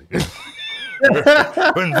ago, Shady.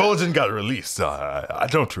 When Vol'jin got released, I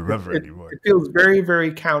don't remember anymore. It feels very,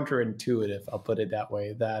 very counterintuitive. I'll put it that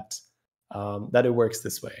way. That it works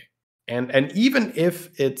this way, and even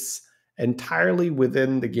if it's entirely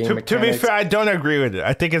within the game mechanics, to be fair, I don't agree with it.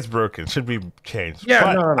 I think it's broken. Should be changed. Yeah,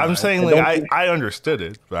 but no. I'm saying like I understood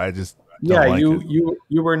it, but I just don't like you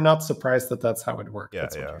were not surprised that that's how it worked. Yeah,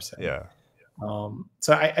 that's what you're saying. Yeah.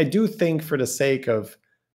 So I do think for the sake of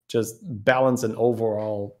just balance and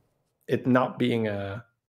overall, it not being a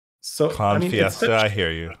Clown Fiesta. I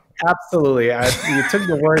hear you. Absolutely. You took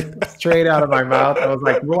the word straight out of my mouth. I was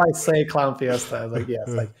like, will I say Clown Fiesta? I was like, yes.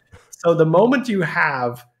 Like, so the moment you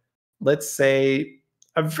have, let's say,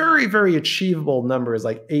 a very, very achievable number is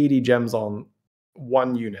like 80 gems on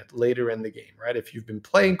one unit later in the game, right? If you've been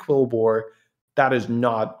playing Quillbore, that is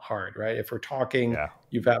not hard, right? If we're talking,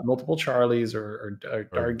 you've had multiple Charlies or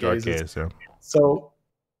Dark Gazes. So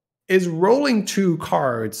is rolling 2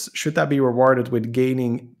 cards, should that be rewarded with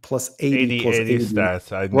gaining plus 80 plus 80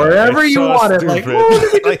 stats? Wherever you want it.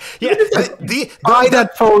 Like, buy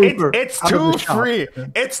that phone. It's too free.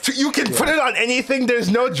 You can put it on anything. There's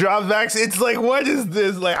no drawbacks. It's like, what is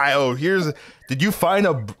this? Like, did you find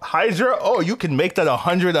a Hydra? Oh, you can make that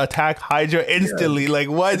 100 attack Hydra instantly. Like,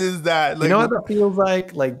 what is that? Like, you know what that feels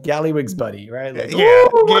like? Like Gallywig's buddy, right? Like,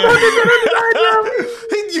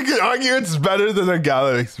 you could argue it's better than a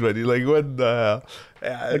Gallywig's buddy. Like, what the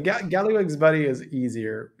hell? Gallywig's buddy is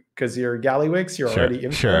easier because your Gallywigs, you're already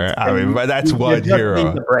influenced. Sure, I mean, but that's one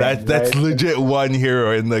hero. That's legit one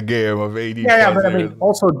hero in the game of 80. Yeah, but I mean,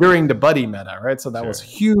 also during the buddy meta, right? So that was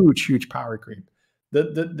huge power creep.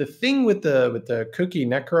 The thing with the cookie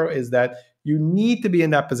necro is that you need to be in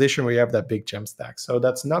that position where you have that big gem stack. So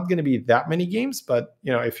that's not going to be that many games, but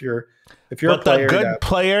you know, if you're a player, the good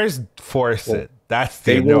players force it. That's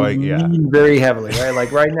they will lean very heavily, right?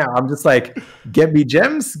 Like right now, I'm just like, get me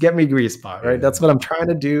gems, get me grease spot, right? That's what I'm trying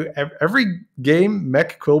to do. Every game,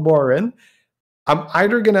 Mech Quillbore in, I'm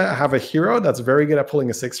either gonna have a hero that's very good at pulling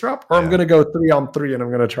a 6-drop, or I'm gonna go 3-on-3 and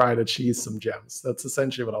I'm gonna try to cheese some gems. That's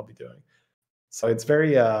essentially what I'll be doing. So it's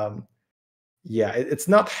very, it's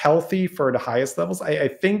not healthy for the highest levels. I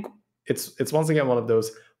think it's once again one of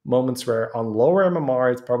those moments where on lower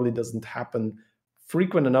MMR, it probably doesn't happen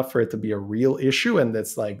frequent enough for it to be a real issue. And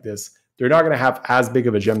it's like this, they're not going to have as big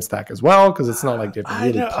of a gem stack as well, because it's not like they're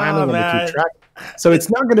really planning on to keep track. So it's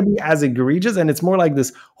not going to be as egregious. And it's more like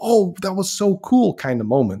this, oh, that was so cool kind of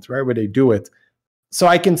moment, right? Where they do it. So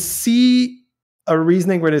I can see a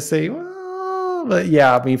reasoning where they say, well, but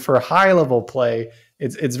yeah, I mean, for high level play,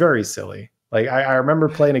 it's very silly. Like I remember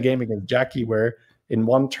playing a game against Jackie where in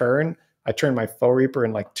one turn, I turned my Foe Reaper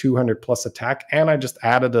in like 200 plus attack, and I just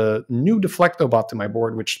added a new Deflectobot to my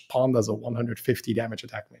board, which spawned as a 150 damage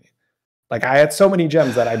attack minion. Like I had so many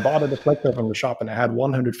gems that I bought a Deflector from the shop and I had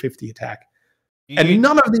 150 attack. And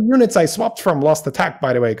none of the units I swapped from lost attack,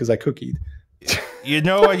 by the way, because I cookied. You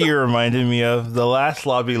know what you reminded me of? The last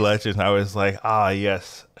Lobby Legend, I was like,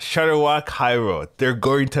 yes, Shutterwalk High Road. They're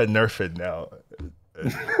going to nerf it now.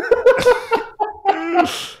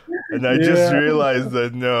 And I just realized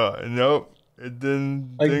that nope, it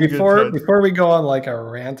didn't. Like before we go on like a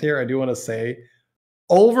rant here, I do want to say,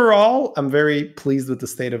 overall, I'm very pleased with the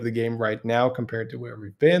state of the game right now compared to where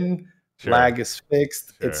we've been. Sure. Lag is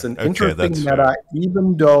fixed. Sure. It's an interesting meta,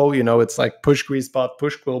 even though it's like push Greasebot,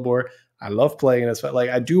 push Quillbore. I love playing this, but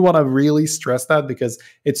like I do want to really stress that because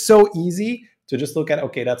it's so easy to just look at,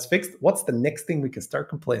 okay, that's fixed. What's the next thing we can start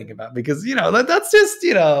complaining about? Because, that's just,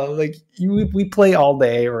 like we play all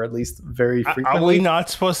day, or at least very frequently. Are we not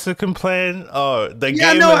supposed to complain? Oh, the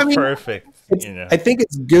game is perfect. I think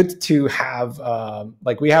it's good to have,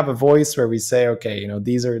 we have a voice where we say, okay,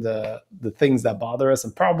 these are the things that bother us,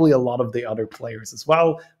 and probably a lot of the other players as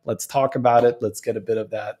well. Let's talk about it. Let's get a bit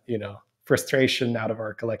of that, frustration out of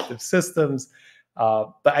our collective systems.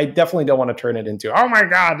 But I definitely don't want to turn it into, oh my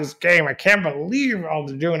God, this game, I can't believe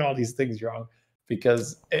they're doing all these things wrong,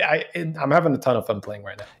 because I'm having a ton of fun playing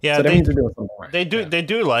right now. Yeah, so that means they're doing something right. They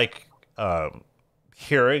do like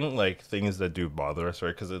hearing like things that do bother us,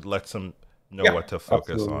 right? Because it lets them know what to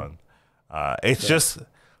focus on. It's just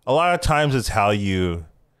a lot of times it's how you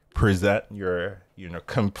present your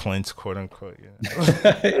complaints, quote unquote.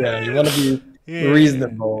 Yeah, you want to be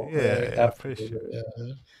reasonable. Yeah, absolutely.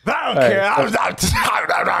 I don't care. Let's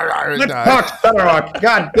talk Shutterwalk.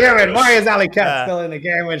 God damn it! Why is Alley Cat still in the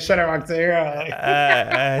game when Shutterwalk's a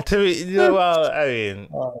hero? To me, well, I mean,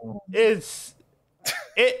 it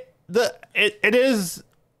is.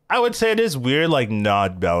 I would say it is weird, like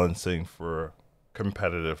not balancing for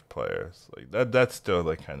competitive players. Like that's still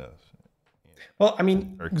like kind of. Well, I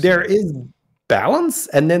mean, there is balance,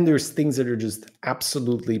 and then there's things that are just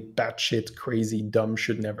absolutely batshit crazy, dumb,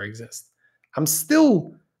 should never exist. I'm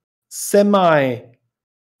still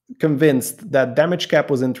semi-convinced that damage cap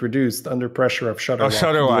was introduced under pressure of Shutterwalk. Oh,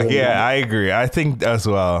 Shutterwalk, yeah, I agree. I think as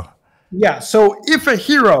well. Yeah, so if a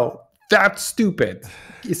hero that stupid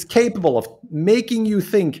is capable of making you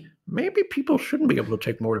think maybe people shouldn't be able to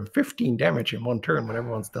take more than 15 damage in one turn when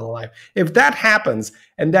everyone's still alive. If that happens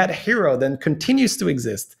and that hero then continues to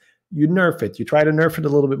exist, you nerf it. You try to nerf it a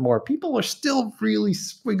little bit more. People are still really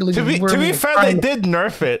squiggling. To be fair, they did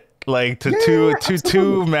nerf it like to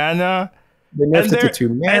two mana. They nerfed it to 2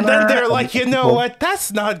 mana. And then they're like, you know what?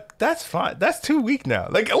 That's fine. That's too weak now.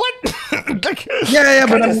 Like, what? Like, yeah,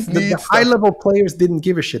 but the high-level players didn't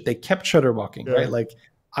give a shit. They kept shutterwalking, right? Like,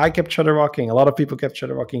 I kept shutterwalking. A lot of people kept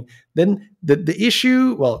shutterwalking. Then the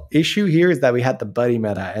issue here is that we had the buddy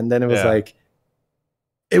meta, and then it was like,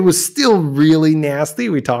 it was still really nasty.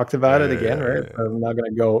 We talked about it again, right? So I'm not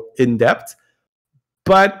going to go in depth,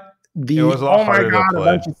 but it was oh my god, a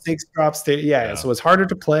bunch of 6 drops there. So it's harder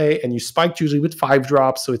to play, and you spiked usually with 5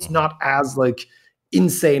 drops, so it's not as like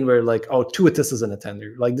insane where like, oh, 2 Atisas and a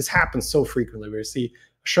Tender. Like this happens so frequently where you see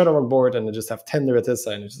a Shutterwalk board and they just have Tender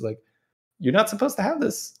Atisa, and it's just like, you're not supposed to have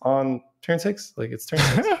this on turn 6. Like it's turn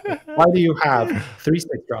 6. Why do you have 3 6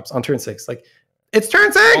 drops on turn 6? Like it's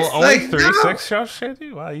turn 6. Only 3 6 drops,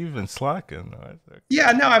 Shady? Wow, you've been slacking.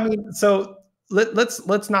 Yeah, no, I mean, so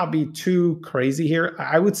let's not be too crazy here.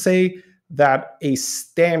 I would say that a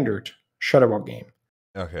standard Shutterwalk game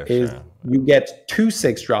is you get 2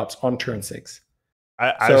 6 drops on turn 6.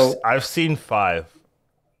 I've seen 5.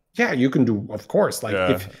 Yeah, you can do, of course. Like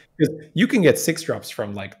if you can get 6 drops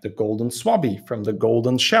from like the Golden Swabby, from the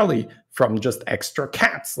Golden Shelly, from just extra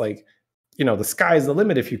cats. Like, the sky's the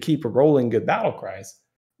limit if you keep rolling good battle cries.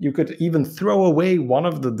 You could even throw away one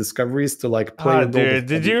of the discoveries to like play. Oh, dude,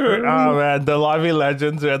 did you? Oh man, the Lobby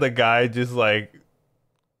Legends where the guy just like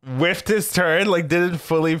whiffed his turn, like didn't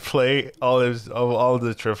fully play all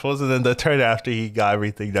the triples, and then the turn after he got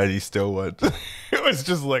everything that he still won. It was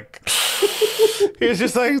just like he was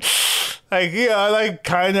just like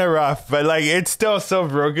kind of rough, but like it's still so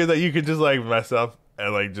broken that you could just like mess up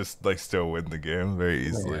and like just like still win the game very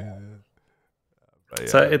easily. Yeah.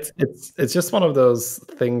 So it's just one of those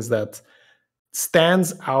things that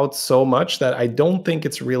stands out so much that I don't think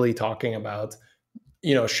it's really talking about,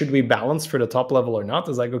 should we balance for the top level or not?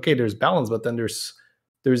 It's like, okay, there's balance, but then there's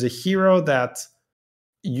a hero that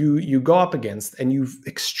you go up against, and you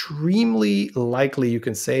extremely likely you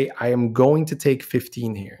can say, I am going to take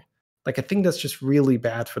 15 here. Like, I think that's just really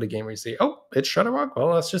bad for the game where you say, oh, it's Shutterwalk.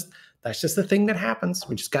 Well, that's just the thing that happens.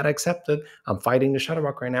 We just got to accept it. I'm fighting the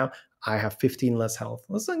Shutterwalk right now. I have 15 less health.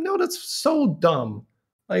 It's like, no, that's so dumb.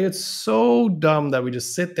 Like, it's so dumb that we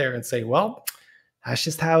just sit there and say, well, that's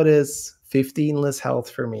just how it is. 15 less health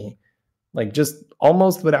for me. Like, just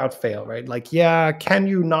almost without fail, right? Like, yeah, can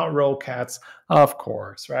you not roll cats? Of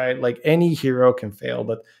course, right? Like, any hero can fail,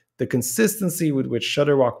 but the consistency with which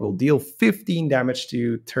Shutterwalk will deal 15 damage to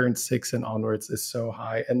you turn 6 and onwards is so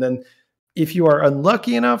high. And then if you are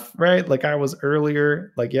unlucky enough, right, like I was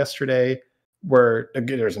earlier, like yesterday, where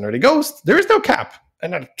there's an early ghost, there is no cap.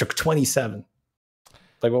 And I took 27.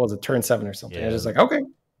 Like, what was it, turn 7 or something? Yeah. I was just like, okay,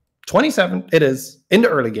 27, it is in the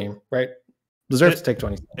early game, right? Deserves to take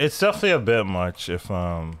 27. It's definitely a bit much if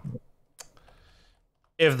the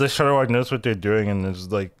Shutterwalk knows what they're doing, and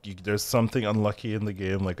there's something unlucky in the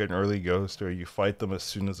game, like an early ghost, or you fight them as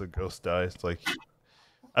soon as a ghost dies. Like,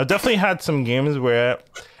 I've definitely had some games where,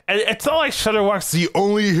 and it's not like Shutterwalk's the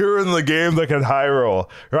only hero in the game that can high roll,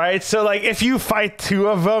 right? So like, if you fight 2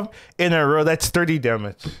 of them in a row, that's 30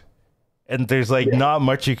 damage, and there's like not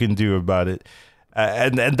much you can do about it.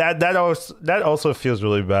 And that also feels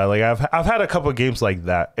really bad. Like I've had a couple of games like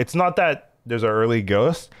that. It's not that there's an early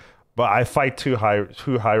ghost, but I fight two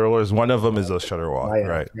high rollers. One of them is a Shutterwalk,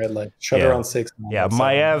 right? Like Shutter on 6. Yeah,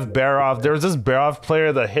 Maiev, Barov. There was this Barov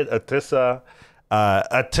player that hit Atisa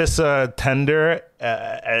Tender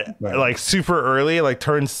like super early, like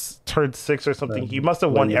turn 6 or something. He must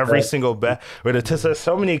have won every single bet with Atisa,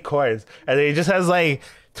 so many coins, and he just has like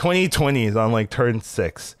 2020 is on like turn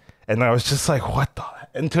 6, and I was just like, what the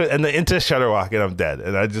into Shutterwalk, and I'm dead,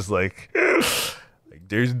 and I just like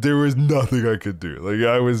there was nothing I could do. Like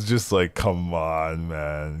I was just like, come on,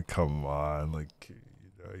 man, come on, like you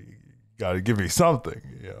gotta give me something,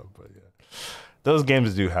 But yeah, those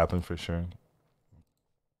games do happen for sure.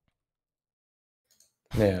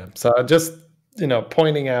 Yeah, so just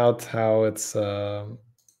pointing out how it's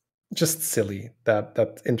just silly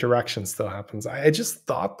that interaction still happens. I just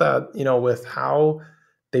thought that with how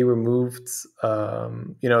they removed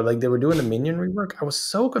like they were doing the minion rework, I was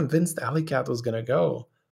so convinced Alley Cat was gonna go.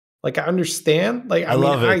 Like I understand, like I mean,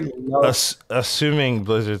 love it. Assuming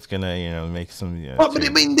Blizzard's gonna make some. Well, but I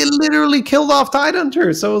mean, they literally killed off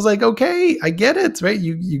Tidehunter, so it was like, okay, I get it, right?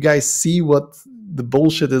 You guys see what the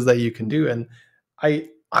bullshit is that you can do, and I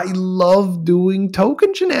love doing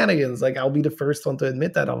token shenanigans. Like I'll be the first one to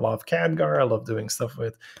admit that. I love Khadgar. I love doing stuff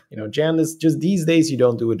with Janice. Just these days, you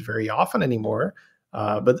don't do it very often anymore.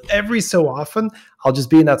 But every so often, I'll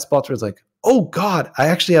just be in that spot where it's like, oh God, I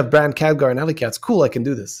actually have Brand Khadgar and Alley Cats. Cool, I can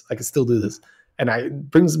do this. I can still do this. And it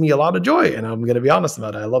brings me a lot of joy. And I'm going to be honest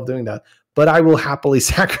about it. I love doing that. But I will happily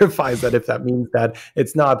sacrifice that if that means that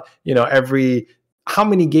it's not, every how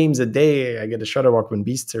many games a day I get a Shutterwalk when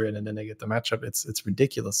beasts are in, and then I get the matchup. It's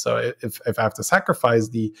ridiculous. So if I have to sacrifice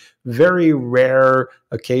the very rare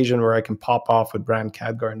occasion where I can pop off with Brand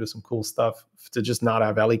Khadgar and do some cool stuff to just not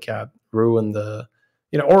have Alley Cat ruin the,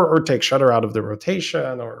 or take Shutter out of the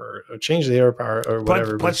rotation or change the hero power or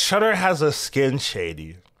whatever. But Shutter has a skin,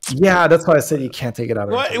 Shady. Yeah, that's why I said you can't take it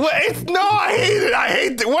out of rotation. No, I hate it. I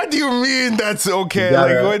hate it. What do you mean that's okay?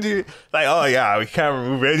 Like, what do you like? Oh yeah, we can't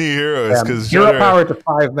remove any heroes because hero power to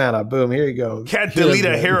 5 mana. Boom, here you go. Can't delete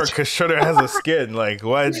a hero because Shutter has a skin. Like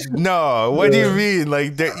what? No, what do you mean?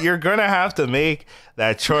 Like you're gonna have to make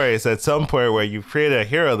that choice at some point where you create a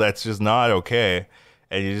hero that's just not okay,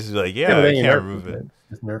 and you just like, I can't remove it.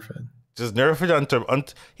 Just nerf it. Just nerf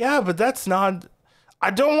it yeah, but that's not. I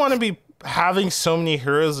don't want to be having so many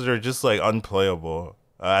heroes that are just like unplayable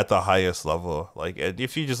at the highest level. Like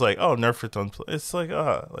if you just like, oh, nerf it unplayable, it's like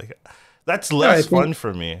that's less fun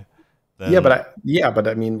for me. But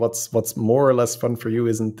I mean, what's more or less fun for you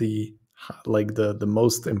isn't the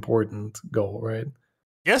most important goal, right?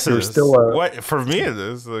 Yes, it is. What for me it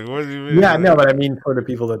is. Like, what do you mean? Yeah, no, but I mean for the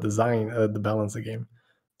people that design the balance of the game.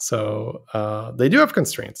 So they do have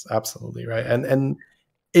constraints, absolutely, right? And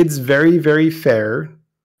it's very, very fair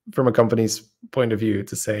from a company's point of view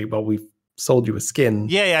to say, well, we've sold you a skin.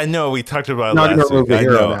 Yeah, I know. We talked about it last week.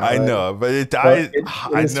 I know, but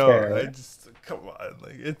I know. Fair. I just come on,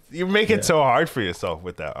 like you make it so hard for yourself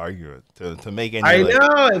with that argument to make any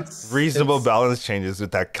reasonable balance changes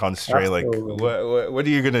with that constraint. Absolutely. Like, what are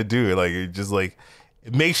you gonna do? Like, you just like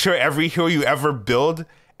make sure every hero you ever build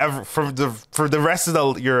for the rest of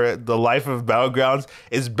the life of Battlegrounds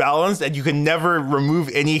is balanced, and you can never remove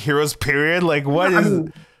any heroes. Period. Like, what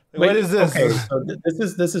is this? Okay, so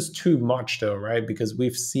this is too much, though, right? Because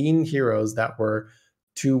we've seen heroes that were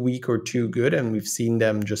too weak or too good, and we've seen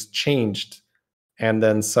them just changed, and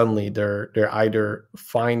then suddenly they're either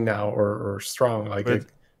fine now or strong. Like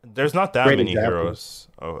there's not that many heroes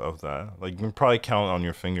of that. Like you can probably count on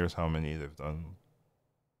your fingers how many they've done.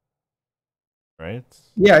 Right?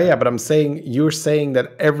 Yeah, but you're saying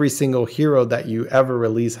that every single hero that you ever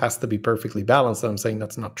release has to be perfectly balanced. I'm saying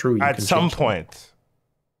that's not true. At some point,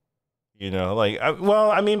 but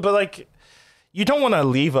like, you don't want to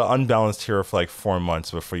leave an unbalanced hero for like 4 months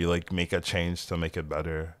before you like make a change to make it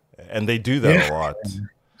better, and they do that a lot.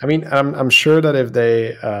 I mean, I'm sure that if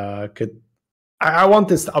they could. I want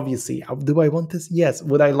this, obviously. Do I want this? Yes.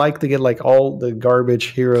 Would I like to get like all the garbage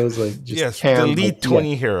heroes? Like just delete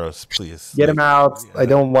 20 heroes, please. Get them out. Yeah. I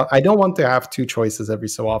don't want to have 2 choices every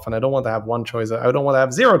so often. I don't want to have 1 choice. I don't want to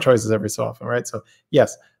have 0 choices every so often, right? So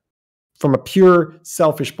yes, from a pure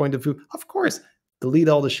selfish point of view, of course, delete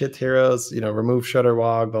all the shit heroes. Remove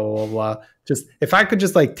Shutterwalk, blah blah blah. Just if I could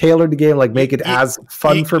just like tailor the game, like make it as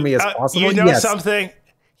fun for me as possible. Something.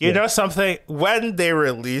 You know something? When they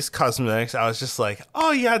released cosmetics, I was just like,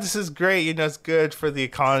 oh yeah, this is great. It's good for the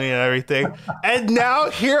economy and everything. And now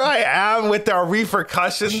here I am with the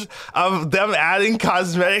repercussions of them adding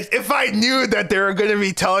cosmetics. If I knew that they were going to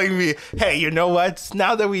be telling me, hey, you know what?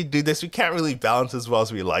 Now that we do this, we can't really balance as well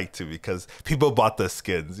as we like to because people bought the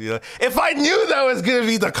skins. If I knew that was going to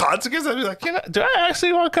be the consequence, I'd be like, do I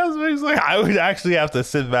actually want cosmetics? Like, I would actually have to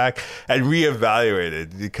sit back and reevaluate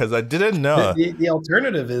it because I didn't know. The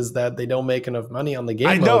alternative is that they don't make enough money on the game.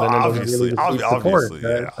 I know, mode and obviously,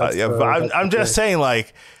 but I'm just saying,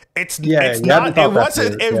 like, it's not.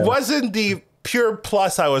 It wasn't the pure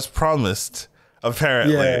plus I was promised.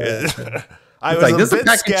 Apparently, I It's was like, a this is a bit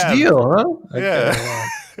package scammed. deal, huh? Yeah.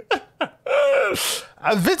 Okay, wow.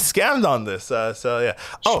 I'm a bit scammed on this. So yeah.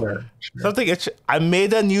 Oh, Sure, sure. something. I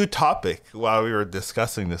made a new topic while we were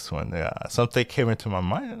discussing this one. Yeah, something came into my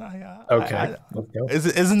mind, and Okay, let's go.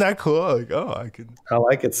 isn't that cool? Like, oh, I can I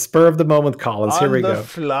like it. Spur of the moment, Collins. Here on we the go.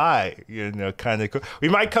 fly. Kind of cool. We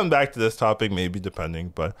might come back to this topic, maybe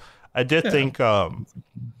depending, but I did Yeah. think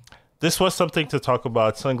this was something to talk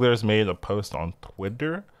about. Sunglares made a post on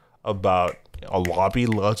Twitter about a Lobby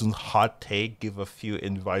Legends hot take, give a few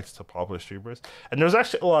invites to popular streamers. And there's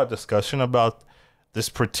actually a lot of discussion about this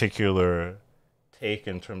particular take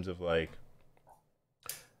in terms of like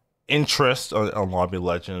interest on Lobby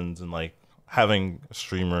Legends and like having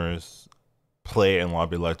streamers play in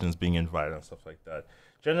Lobby Legends, being invited and stuff like that.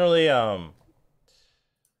 Generally, I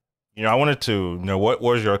wanted to know what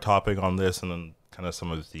was your topic on this, and then kind of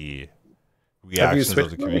some of the reactions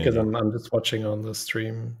of the community. Because I'm just watching on the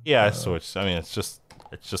stream. Yeah, I switched. I mean, it's just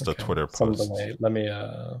a Twitter post. Let me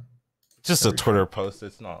just a Twitter post.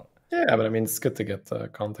 It's not. Yeah, but I mean, it's good to get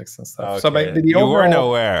context and stuff. Okay. So the you overall, weren't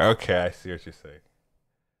aware. Okay, I see what you're saying.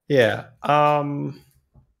 Yeah.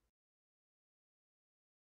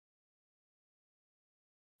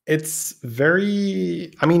 It's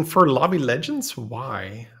very. I mean, for Lobby Legends,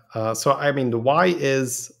 why? So I mean, the why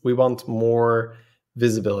is we want more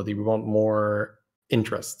visibility. We want more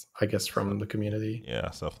interest, I guess, from the community. Yeah,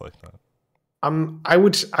 stuff like that.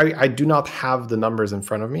 I do not have the numbers in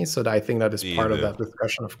front of me, so I think that is part of that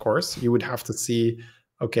discussion. Of course, you would have to see.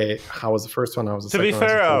 Okay, how was the first one? How was the second one? To be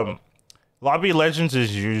fair, Lobby Legends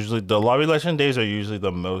is usually the Lobby Legend days are usually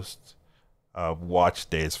the most watched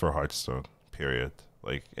days for Hearthstone. Period.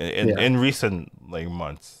 Like in recent like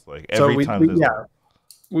months, like every time.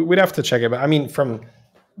 We'd have to check it. But I mean, from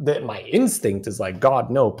my instinct is like, God,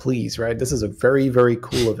 no, please, right? This is a very, very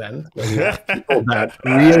cool event where we have people that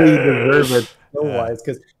really deserve it skill-wise.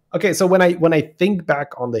 Because okay, so when I think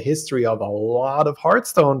back on the history of a lot of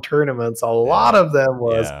Hearthstone tournaments, a lot of them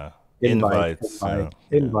was invite, and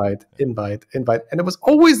it was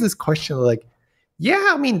always this question of like,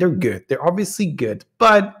 yeah, I mean, they're good, they're obviously good,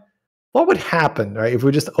 but what would happen, right, if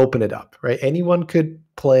we just open it up, right? Anyone could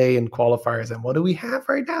play in qualifiers, and what do we have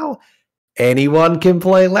right now? Anyone can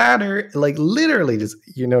play ladder, like literally just,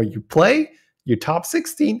 you play, you top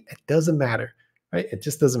 16, it doesn't matter, right? It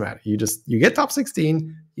just doesn't matter. You get top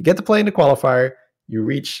 16, you get to play in the qualifier, you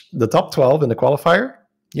reach the top 12 in the qualifier,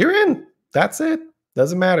 you're in. That's it.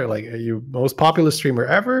 Doesn't matter. Like, are you most popular streamer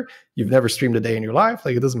ever? You've never streamed a day in your life.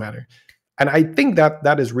 Like, it doesn't matter. And I think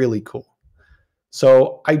that is really cool.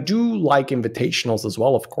 So I do like invitationals as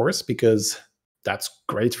well, of course, because that's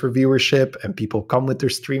great for viewership and people come with their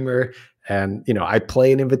streamer. And, I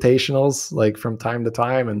play in invitationals like from time to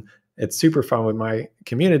time, and it's super fun with my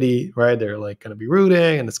community, right? They're like going to be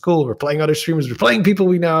rooting, and it's cool. We're playing other streamers. We're playing people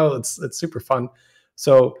we know. It's super fun.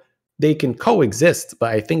 So they can coexist,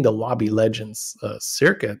 but I think the Lobby Legends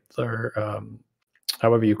circuit, or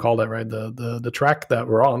however you call that, right? The track that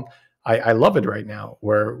we're on, I love it right now,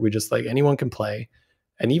 where we just like anyone can play.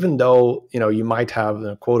 And even though, you might have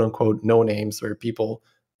the quote unquote no names, or people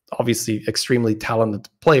obviously extremely talented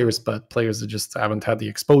players, but players that just haven't had the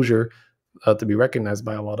exposure to be recognized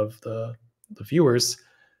by a lot of the viewers,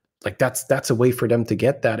 like that's a way for them to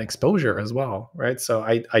get that exposure as well, right? So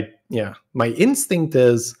my instinct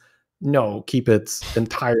is no, keep it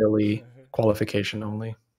entirely qualification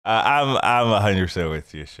only. I'm 100%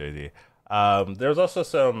 with you, Shady. There's also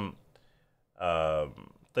some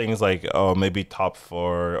things like maybe top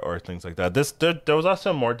 4 or things like that. There was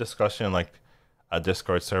also more discussion like a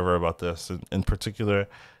Discord server about this in particular.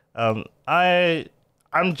 I'm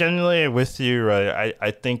genuinely with you, right?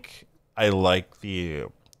 I think I like the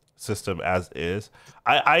system as is.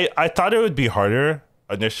 I thought it would be harder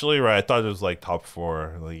initially, right? I thought it was like top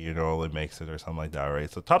 4, like only makes it or something like that,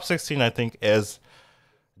 right? So top 16 I think is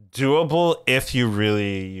doable if you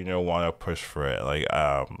really want to push for it, like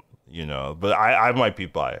but I might be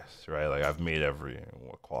biased, right? Like I've made every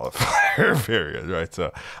qualifier period, right?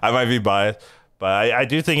 So I might be biased, but I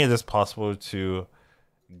do think it is possible to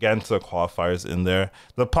get into the qualifiers in there.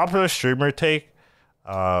 The popular streamer take,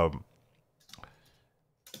 there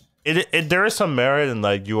is some merit in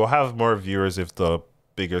like you will have more viewers if the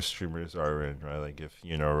bigger streamers are in, right? Like if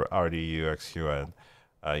RDU, XQ,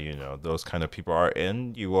 and those kind of people are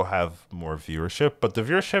in, you will have more viewership. But the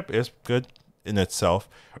viewership is good in itself,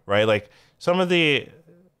 right? Like some of the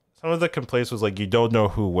complaints was like you don't know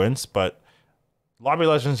who wins, but Lobby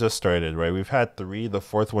Legends just started, right? We've had 3. The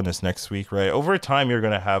 4th one is next week, right? Over time, you're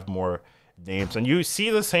gonna have more names, and you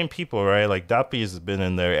see the same people, right? Like Dappy has been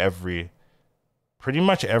in there pretty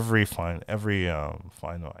much every final,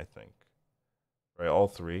 I think. right? All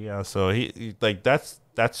three. Yeah. So he like that's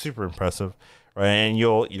super impressive, right? And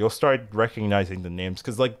you'll start recognizing the names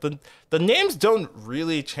because like the names don't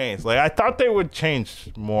really change. Like I thought they would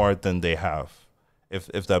change more than they have,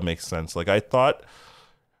 if that makes sense. Like I thought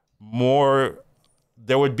more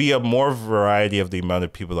there would be a more variety of the amount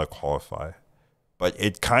of people that qualify, but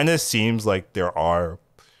it kind of seems like there are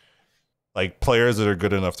like players that are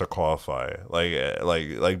good enough to qualify,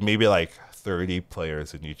 like maybe like 30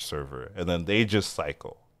 players in each server, and then they just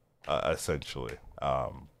cycle, essentially.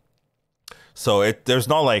 So there's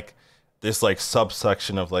not like this like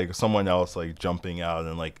subsection of like someone else like jumping out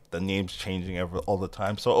and like the names changing all the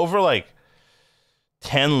time. So over like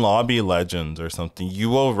 10 lobby legends or something, you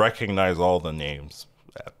will recognize all the names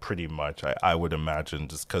pretty much. I would imagine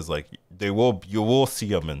just because like you will see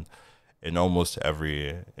them in almost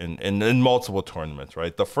every in multiple tournaments,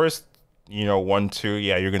 right? The first 1, 2,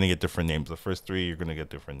 yeah, you're gonna get different names. The first three, you're gonna get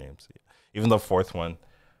different names. Even the fourth one,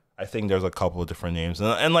 I think there's a couple of different names,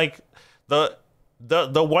 and like the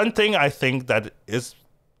one thing I think that is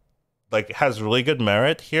like has really good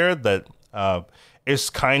merit here that is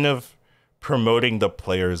kind of promoting the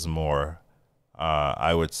players more,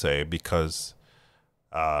 I would say, because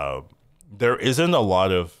there isn't a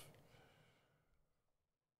lot of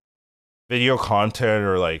video content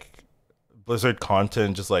or like Blizzard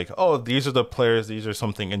content just like, oh, these are the players, these are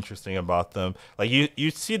something interesting about them. Like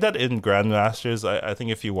you see that in Grandmasters. I think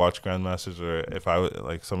if you watch Grandmasters, or if I would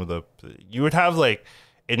like some of the, you would have like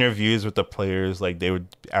interviews with the players, like they would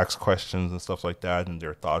ask questions and stuff like that and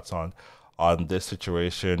their thoughts on this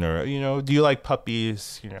situation, or do you like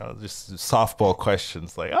puppies, just softball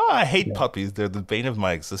questions like, oh, I hate puppies, they're the bane of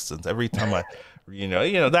my existence. Every time I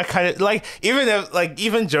that kind of like,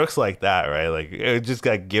 even jokes like that, right? Like it just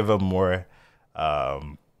got give them more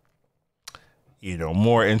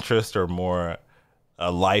more interest or more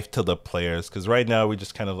life to the players, because right now we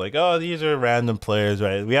just kind of like, oh, these are random players,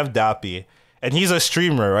 right? We have Dappy and he's a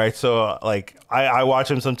streamer, right? So like I watch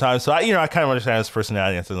him sometimes, so I kind of understand his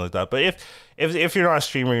personality and something like that. But if you're not a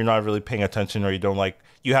streamer, you're not really paying attention, or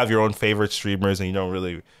you have your own favorite streamers and you don't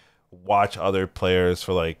really watch other players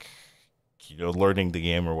for like learning the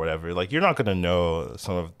game or whatever, like you're not going to know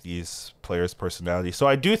some of these players' personalities. So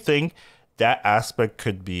I do think that aspect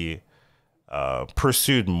could be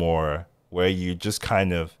pursued more, where you just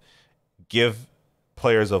kind of give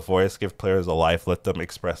players a voice, give players a life, let them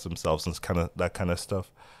express themselves, and that kind of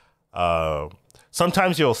stuff.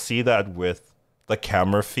 Sometimes you'll see that with the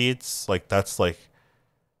camera feeds, like that's like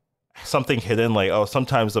something hidden, like, oh,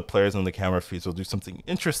 sometimes the players in the camera feeds will do something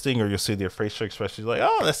interesting, or you'll see their facial expressions like,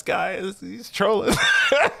 oh, this guy he's trolling.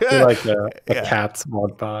 Like a cat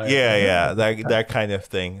walk by. Yeah, that kind of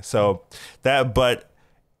thing. So but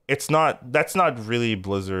that's not really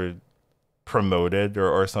Blizzard promoted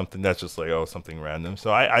or something. That's just like, oh, something random.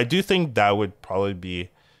 So I do think that would probably be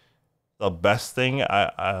the best thing,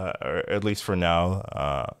 or at least for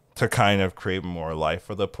now, to kind of create more life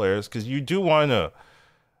for the players, because you do want to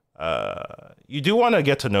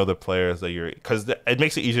get to know the players because it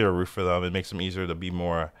makes it easier to root for them. It makes them easier to be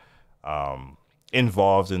more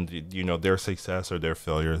involved in their success or their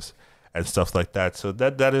failures and stuff like that. So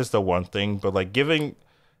that is the one thing. But like giving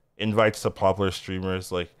invites to popular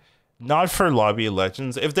streamers, like not for lobby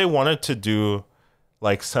legends, if they wanted to do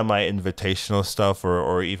like semi-invitational stuff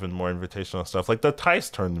or even more invitational stuff, like the TICE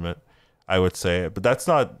tournament, I would say, but that's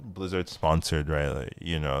not Blizzard sponsored, right? Like,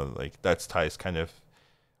 like that's TICE kind of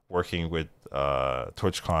working with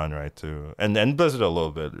TwitchCon, right? And Blizzard a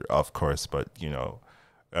little bit, of course, but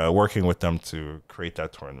working with them to create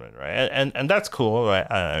that tournament, right? And that's cool,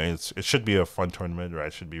 right? I mean, it should be a fun tournament, right?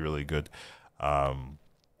 It should be really good.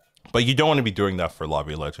 But you don't want to be doing that for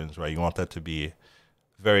lobby legends, right? You want that to be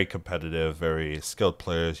very competitive, very skilled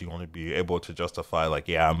players. You want to be able to justify, like,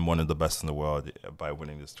 yeah, I'm one of the best in the world by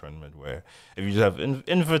winning this tournament. Where if you just have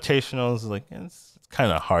invitationals, like, it's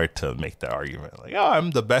kind of hard to make that argument. Like, oh,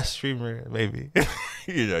 I'm the best streamer, maybe,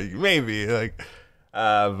 maybe like,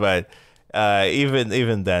 but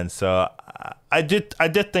even then. So I did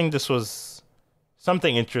think this was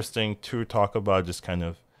something interesting to talk about, just kind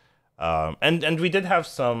of, and we did have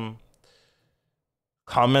some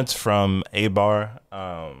comments from Abar.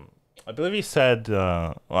 I believe he said,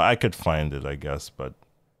 well, I could find it, I guess, but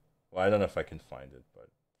I don't know if I can find it, but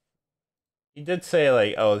he did say,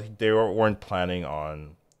 like, oh, they weren't planning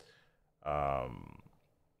on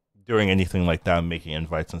doing anything like that, making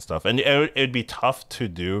invites and stuff, and it'd be tough to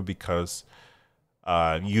do because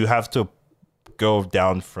you have to go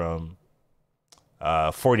down from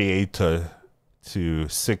 48 to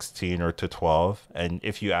 16 or to 12, and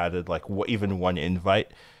if you added like even one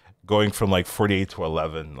invite, going from like 48 to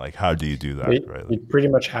 11, like how do you do that, right? You pretty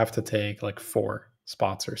much have to take like 4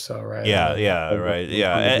 spots or so, right? Yeah, yeah, right.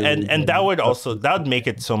 Yeah. And that would also, that would make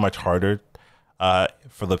it so much harder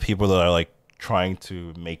for the people that are like trying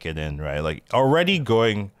to make it in, right? Like already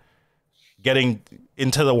getting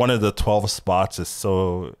into the one of the 12 spots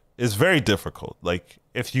is very difficult. Like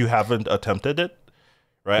if you haven't attempted it,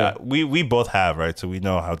 right? Yeah. We both have, right? So we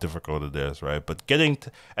know how difficult it is, right? But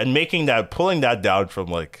pulling that down from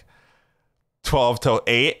like 12 to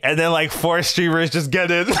 8, and then like 4 streamers just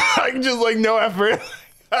get in, like just like no effort.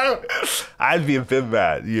 I'd be a bit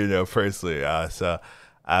mad, personally. So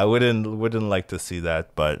I wouldn't like to see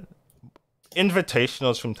that. But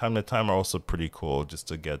invitationals from time to time are also pretty cool, just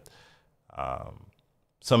to get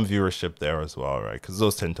some viewership there as well, right? Because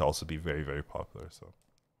those tend to also be very, very popular. So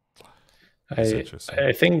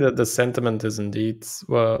I think that the sentiment is indeed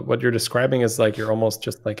what you're describing is like you're almost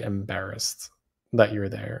just like embarrassed that you're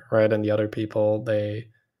there, right? And the other people, they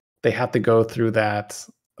had to go through that.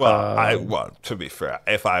 Well, to be fair,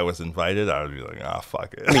 if I was invited, I would be like, oh,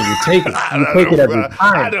 fuck it. I mean, you take it. You take it every time.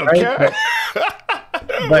 I don't care.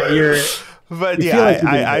 But you're. But yeah, like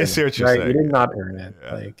I see what you're saying. You did not earn it,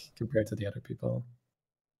 like compared to the other people.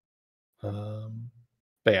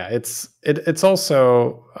 But yeah, it's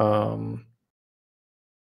also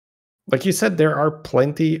like you said, there are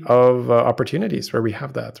plenty of opportunities where we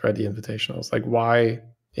have that, right? The invitationals, like why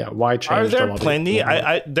change? Are there plenty?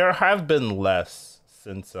 There have been less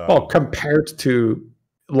since. Well, compared to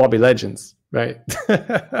Lobby Legends, right?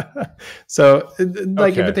 So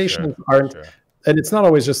like invitationals aren't. Sure. And it's not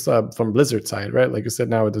always just from Blizzard side, right? Like you said,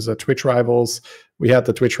 now there's a Twitch Rivals. We had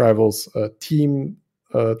the Twitch Rivals team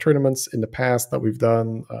tournaments in the past that we've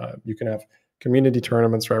done. You can have community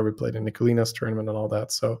tournaments, right? We played in Nicolina's tournament and all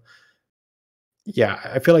that. So yeah,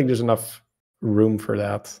 I feel like there's enough room for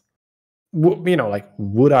that. Like,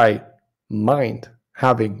 would I mind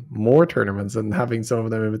having more tournaments and having some of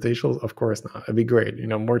them invitationals? Of course not. It'd be great.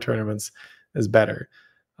 More tournaments is better.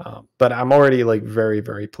 But I'm already like very,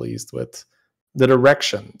 very pleased with the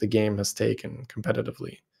direction the game has taken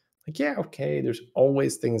competitively. Like, yeah, okay, there's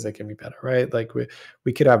always things that can be better, right? Like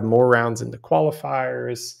we could have more rounds in the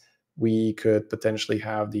qualifiers. We could potentially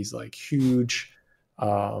have these like huge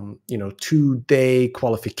 2-day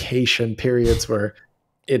qualification periods where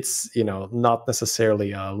it's not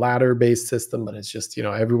necessarily a ladder-based system, but it's just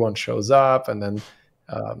everyone shows up, and then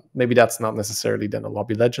maybe that's not necessarily then a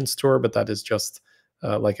Lobby Legends tour, but that is just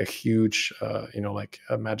like a huge, like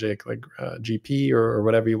a Magic, like GP or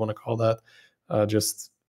whatever you want to call that. Just,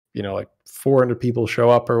 like 400 people show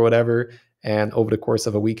up or whatever. And over the course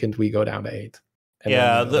of a weekend, we go down to 8. And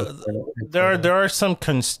yeah, there are some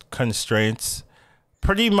constraints.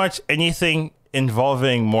 Pretty much anything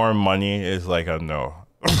involving more money is like a no.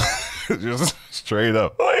 Just straight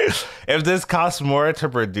up. If this costs more to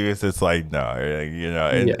produce, it's like no.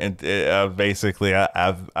 Basically,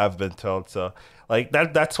 I've been told so. Like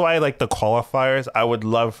that's why like the qualifiers, I would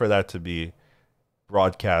love for that to be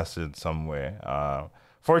broadcast in some way.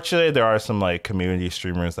 Fortunately, there are some like community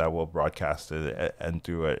streamers that will broadcast it and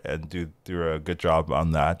do it and do a good job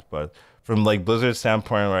on that. But from like Blizzard's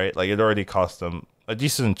standpoint, right, like it already cost them a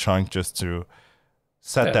decent chunk just to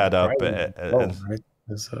set that up and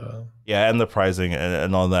the pricing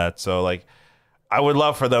and all that. So like I would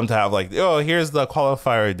love for them to have like, oh, here's the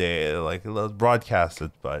qualifier day, like let's broadcast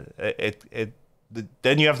it, but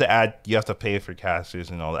then you have to pay for casters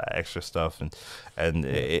and all that extra stuff, and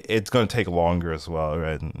it's going to take longer as well,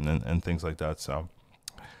 right? And things like that. So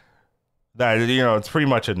that it's pretty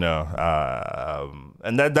much a no.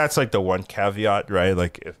 And that's like the one caveat, right?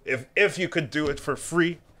 Like if you could do it for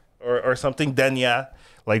free or something, then yeah,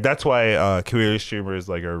 like that's why community streamers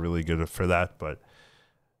like are really good for that. But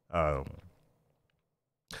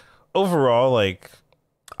overall, like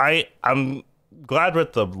I'm glad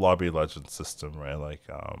with the Lobby Legends system, right? Like,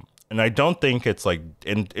 and I don't think it's like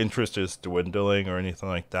interest is dwindling or anything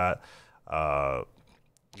like that.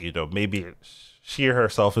 Maybe she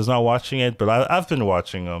herself is not watching it, but I've been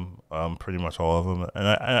watching them, pretty much all of them,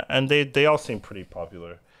 and they all seem pretty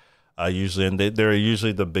popular, usually, and they're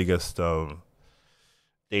usually the biggest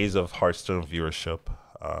days of Hearthstone viewership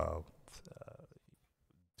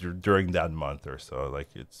during that month or so. Like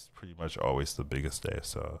it's pretty much always the biggest day.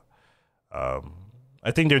 So.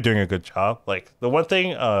 I think they're doing a good job. Like the one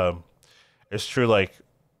thing is true, like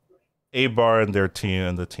A-Bar and their team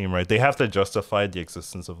and the team, right? They have to justify the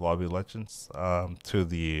existence of Lobby Legends to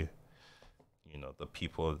the the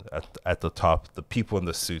people at the top, the people in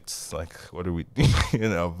the suits. Like what are we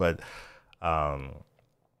but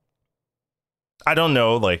I don't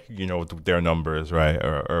know, like, their numbers, right,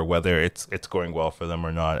 or whether it's going well for them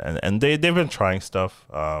or not. And they've been trying stuff.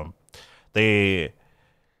 They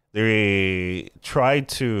tried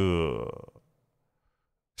to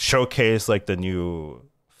showcase like the new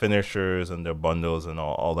finishers and their bundles and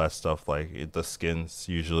all that stuff, like the skins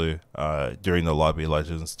usually during the Lobby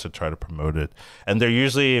Legends to try to promote it. And they're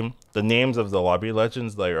usually, the names of the Lobby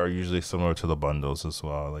Legends like are usually similar to the bundles as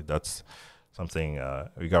well. Like that's something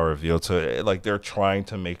we got revealed. So like they're trying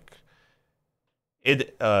to make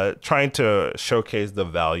it trying to showcase the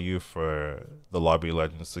value for the Lobby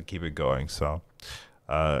Legends to keep it going. So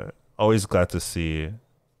always glad to see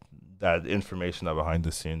that information behind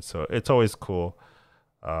the scenes. So it's always cool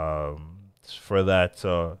for that.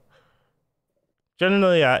 So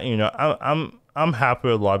generally, I'm happy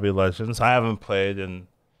with Lobby Legends. I haven't played in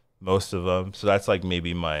most of them, so that's like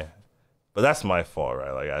maybe but that's my fault,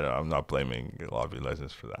 right? Like I'm not blaming Lobby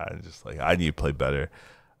Legends for that. It's just like I need to play better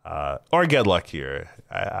or get luckier.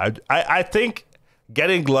 I think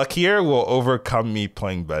getting luckier will overcome me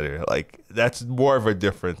playing better. Like that's more of a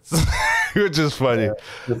difference. Which is funny. Yeah.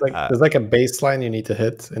 There's like a baseline you need to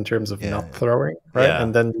hit in terms of not throwing, right? Yeah.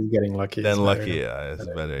 And then getting lucky. Then lucky, it's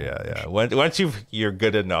better. Yeah. Once you're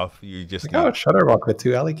good enough, you just Shutterwalk with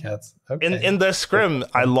 2 alley cats. Okay. In the scrim,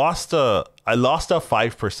 I lost a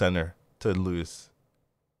 5%er to lose.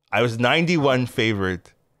 I was 91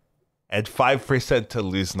 favored, and 5% to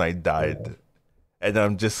lose, and I died. And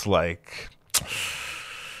I'm just like.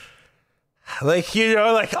 Like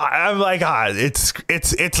I'm like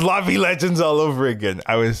it's Lobby Legends all over again.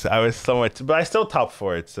 I was so much, but I still top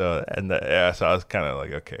 4 it. So so I was kind of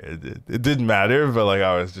like, okay, it didn't matter, but like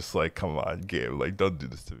I was just like, come on, game, like don't do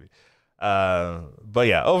this to me. But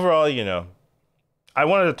yeah, overall, I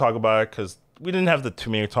wanted to talk about it because we didn't have too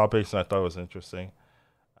many topics, and I thought it was interesting.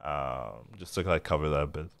 Just to like cover that a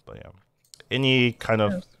bit, but yeah. Any kind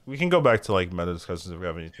of we can go back to like meta discussions if we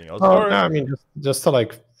have anything else. No, I mean just to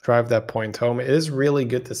like drive that point home, it is really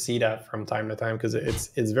good to see that from time to time because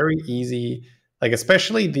it's very easy, like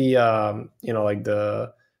especially the like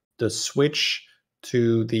the switch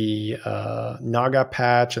to the Naga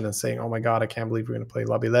patch and then saying, oh my god, I can't believe we're going to play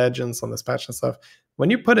Lobby Legends on this patch and stuff. When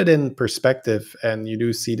you put it in perspective and you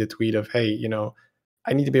do see the tweet of, hey,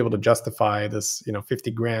 I need to be able to justify this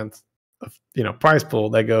 50 grand of prize pool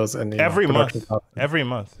that goes and every month.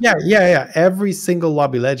 Yeah, every single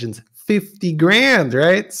Lobby Legends 50 grand,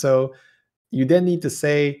 right? So you then need to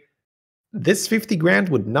say this 50 grand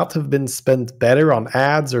would not have been spent better on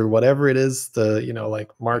ads or whatever it is to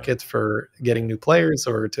like market for getting new players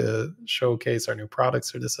or to showcase our new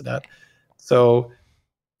products or this or that. So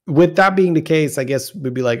with that being the case, I guess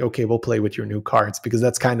we'd be like, okay, we'll play with your new cards because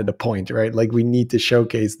that's kind of the point, right? Like we need to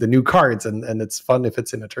showcase the new cards and it's fun if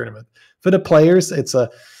it's in a tournament. For the players, it's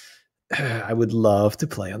I would love to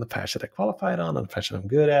play on the patch that I qualified on the patch that I'm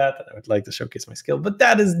good at, and I would like to showcase my skill, but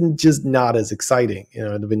that is just not as exciting.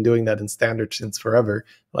 I've been doing that in standard since forever.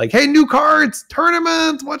 Like, hey, new cards,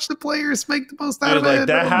 tournament, watch the players make the most out of it.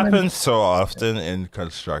 That happens so often in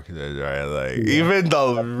constructed, right? Like even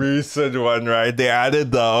the recent one, right? They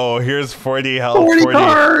added here's 40 health,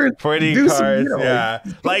 40 cards, yeah.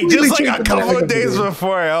 Like just like a couple of days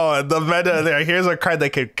before, the meta there. Here's a card that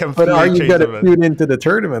could completely. But are you gonna tune into the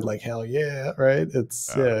tournament? Like hell yeah, right?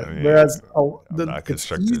 It's Whereas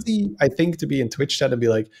it's easy, I think, to be in Twitch chat and be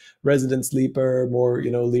like resident sleeper, more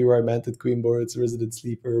Leroy Manted Queen boards, resident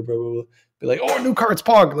sleeper, blah blah blah. Be like, oh, new cards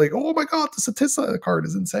Pog, like, oh my god, the Satissa card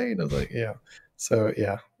is insane. I was like, yeah. So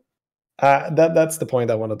yeah, that's the point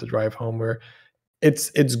I wanted to drive home. Where it's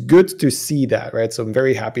good to see that, right? So I'm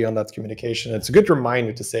very happy on that communication. It's a good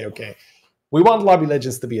reminder to say, okay, we want Lobby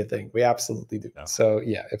Legends to be a thing. We absolutely do. Yeah. So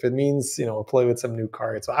yeah, if it means play with some new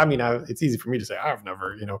cards. I mean, it's easy for me to say I've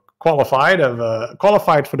never qualified. I've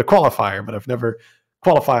qualified for the qualifier, but I've never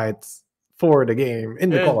qualified for the game in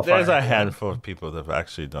the qualifier. There's a handful of people that have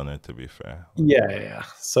actually done it. To be fair. Yeah.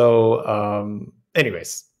 So,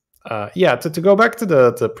 anyways, To go back to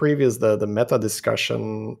the previous the meta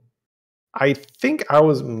discussion, I think I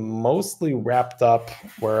was mostly wrapped up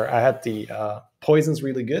where I had the poisons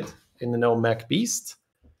really good in the no mech beast,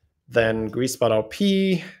 then Greasebot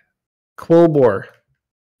LP, Quobor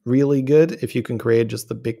really good if you can create just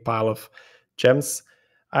a big pile of gems.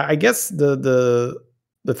 I guess the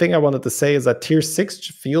thing I wanted to say is that tier 6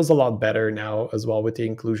 feels a lot better now as well with the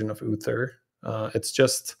inclusion of Uther.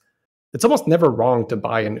 It's almost never wrong to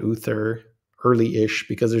buy an Uther early-ish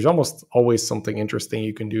because there's almost always something interesting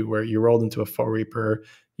you can do where you rolled into a Foe Reaper,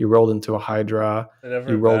 you rolled into a Hydra,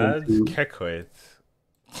 you rolled into Kekkoid.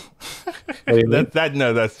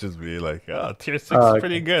 That's just me. Like, tier 6 is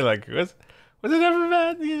pretty good. Like, Was it ever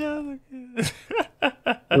bad?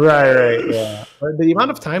 Right, yeah. But the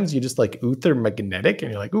amount of times you just like Uther magnetic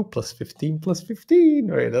and you're like, ooh, plus 15, plus 15.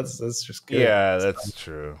 Right, that's just good. Yeah, that's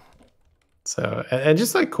true. So and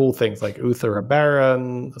just like cool things like Uther a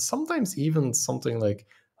Baron, sometimes even something like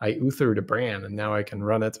I Uther the brand and now I can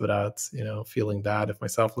run it without, feeling bad if my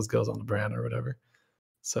selfless goes on the brand or whatever.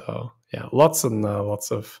 So yeah, lots and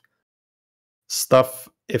lots of stuff.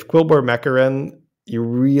 If Quilboar Mecharen, you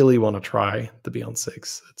really want to try to be on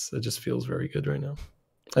 6. It just feels very good right now.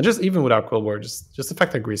 And just even without Quilboar, just the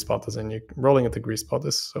fact that Grease Spot is in, you rolling into Grease Spot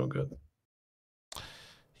is so good.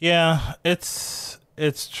 Yeah, it's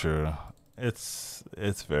true. It's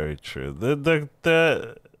very true.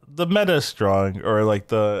 The meta is strong, or like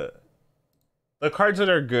the cards that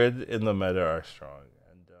are good in the meta are strong,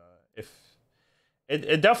 and if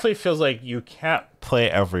it definitely feels like you can't play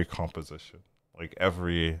every composition, like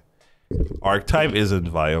every archetype isn't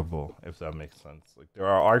viable, if that makes sense. Like there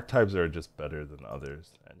are archetypes that are just better than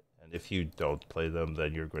others, and if you don't play them,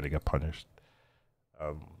 then you're going to get punished.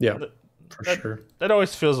 Yeah, for sure. That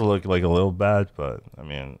always feels like a little bad, but I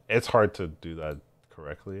mean, it's hard to do that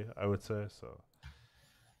correctly, I would say. So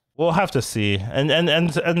we'll have to see, and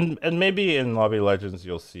maybe in Lobby Legends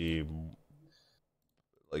you'll see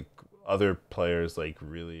like other players like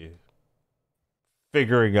really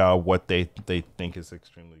figuring out what they think is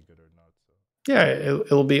extremely good or not. So. Yeah,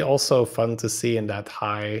 it'll be also fun to see in that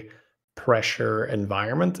high pressure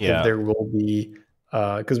environment if there will be,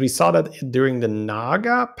 because we saw that during the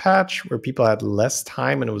Naga patch where people had less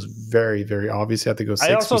time and it was very, very obvious you had to go 6.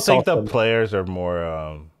 I also think the players are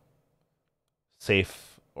more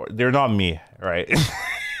safe, or they're not me, right?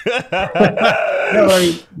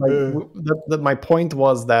 No, my point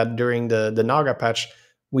was that during the Naga patch,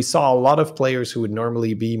 we saw a lot of players who would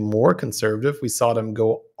normally be more conservative. We saw them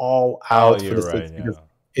go all out for the 6 because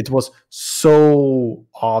it was so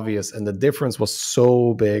obvious and the difference was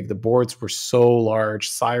so big. The boards were so large.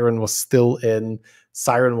 Siren was still in.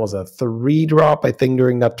 Siren was a 3-drop, I think,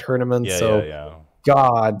 during that tournament.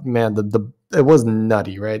 God, man, it was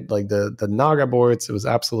nutty, right? Like the Naga boards, it was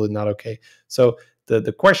absolutely not okay. So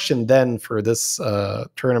the question then for this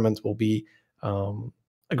tournament will be,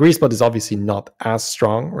 Grease Spot is obviously not as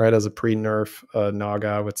strong, right, as a pre-nerf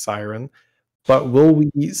Naga with Siren. But will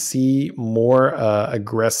we see more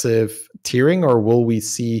aggressive tiering, or will we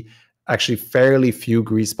see actually fairly few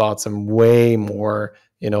Grease Spots and way more,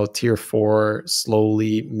 tier 4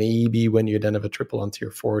 slowly, maybe when you then have a triple on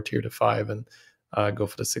tier 4, tier to 5, and go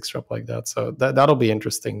for the 6-drop like that. So that'll be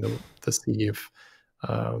interesting to see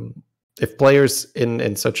if players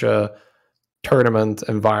in such a tournament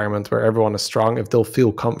environment where everyone is strong, if they'll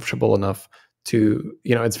feel comfortable enough to,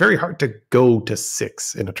 it's very hard to go to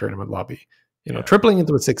 6 in a tournament lobby. Tripling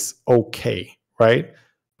into a 6, okay, right?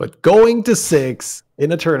 But going to 6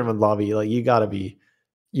 in a tournament lobby, like you gotta be,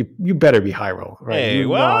 you better be high roll, right? Hey,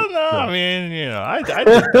 I mean, I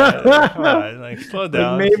did that. Come on, like slow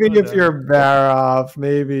down. Like maybe if you're Baroff,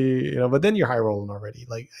 maybe, but then you're high rolling already.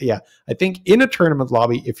 Like, yeah, I think in a tournament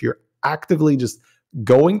lobby, if you're actively just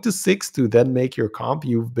going to 6 to then make your comp,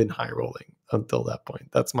 you've been high rolling until that point.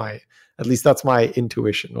 That's my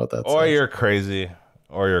intuition. What that or says. You're crazy,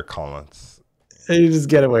 or you're Collins. You just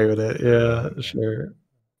get away with it. Yeah, sure.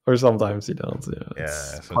 Or sometimes you don't.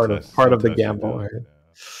 It's part of the gamble. Right?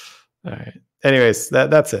 Yeah. All right. Anyways,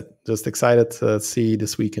 that's it. Just excited to see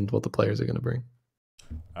this weekend what the players are going to bring.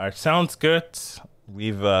 All right, sounds good.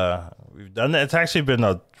 We've done that. It's actually been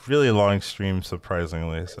a really long stream,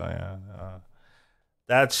 surprisingly. So yeah,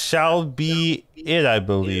 that shall be it, I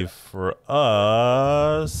believe, for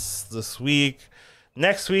us this week.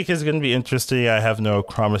 Next week is going to be interesting. I have no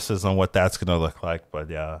promises on what that's going to look like, but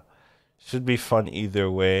yeah, should be fun either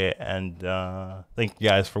way. And thank you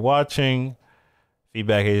guys for watching.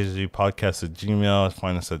 Feedback HSBG podcast at Gmail.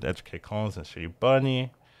 Find us at Educatedcollins and Shady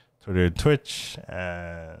Bunny, Twitter and Twitch.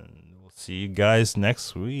 And we'll see you guys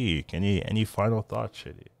next week. Any final thoughts,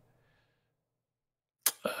 Shady?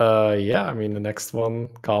 Yeah, I mean the next one,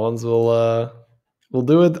 Collins will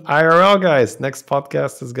do it IRL, guys. Next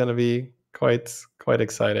podcast is gonna be quite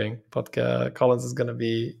exciting. But Collins is gonna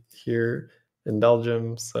be here in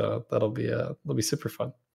Belgium, so that'll be super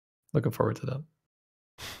fun. Looking forward to that.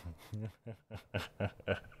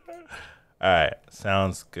 All right,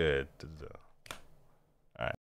 sounds good.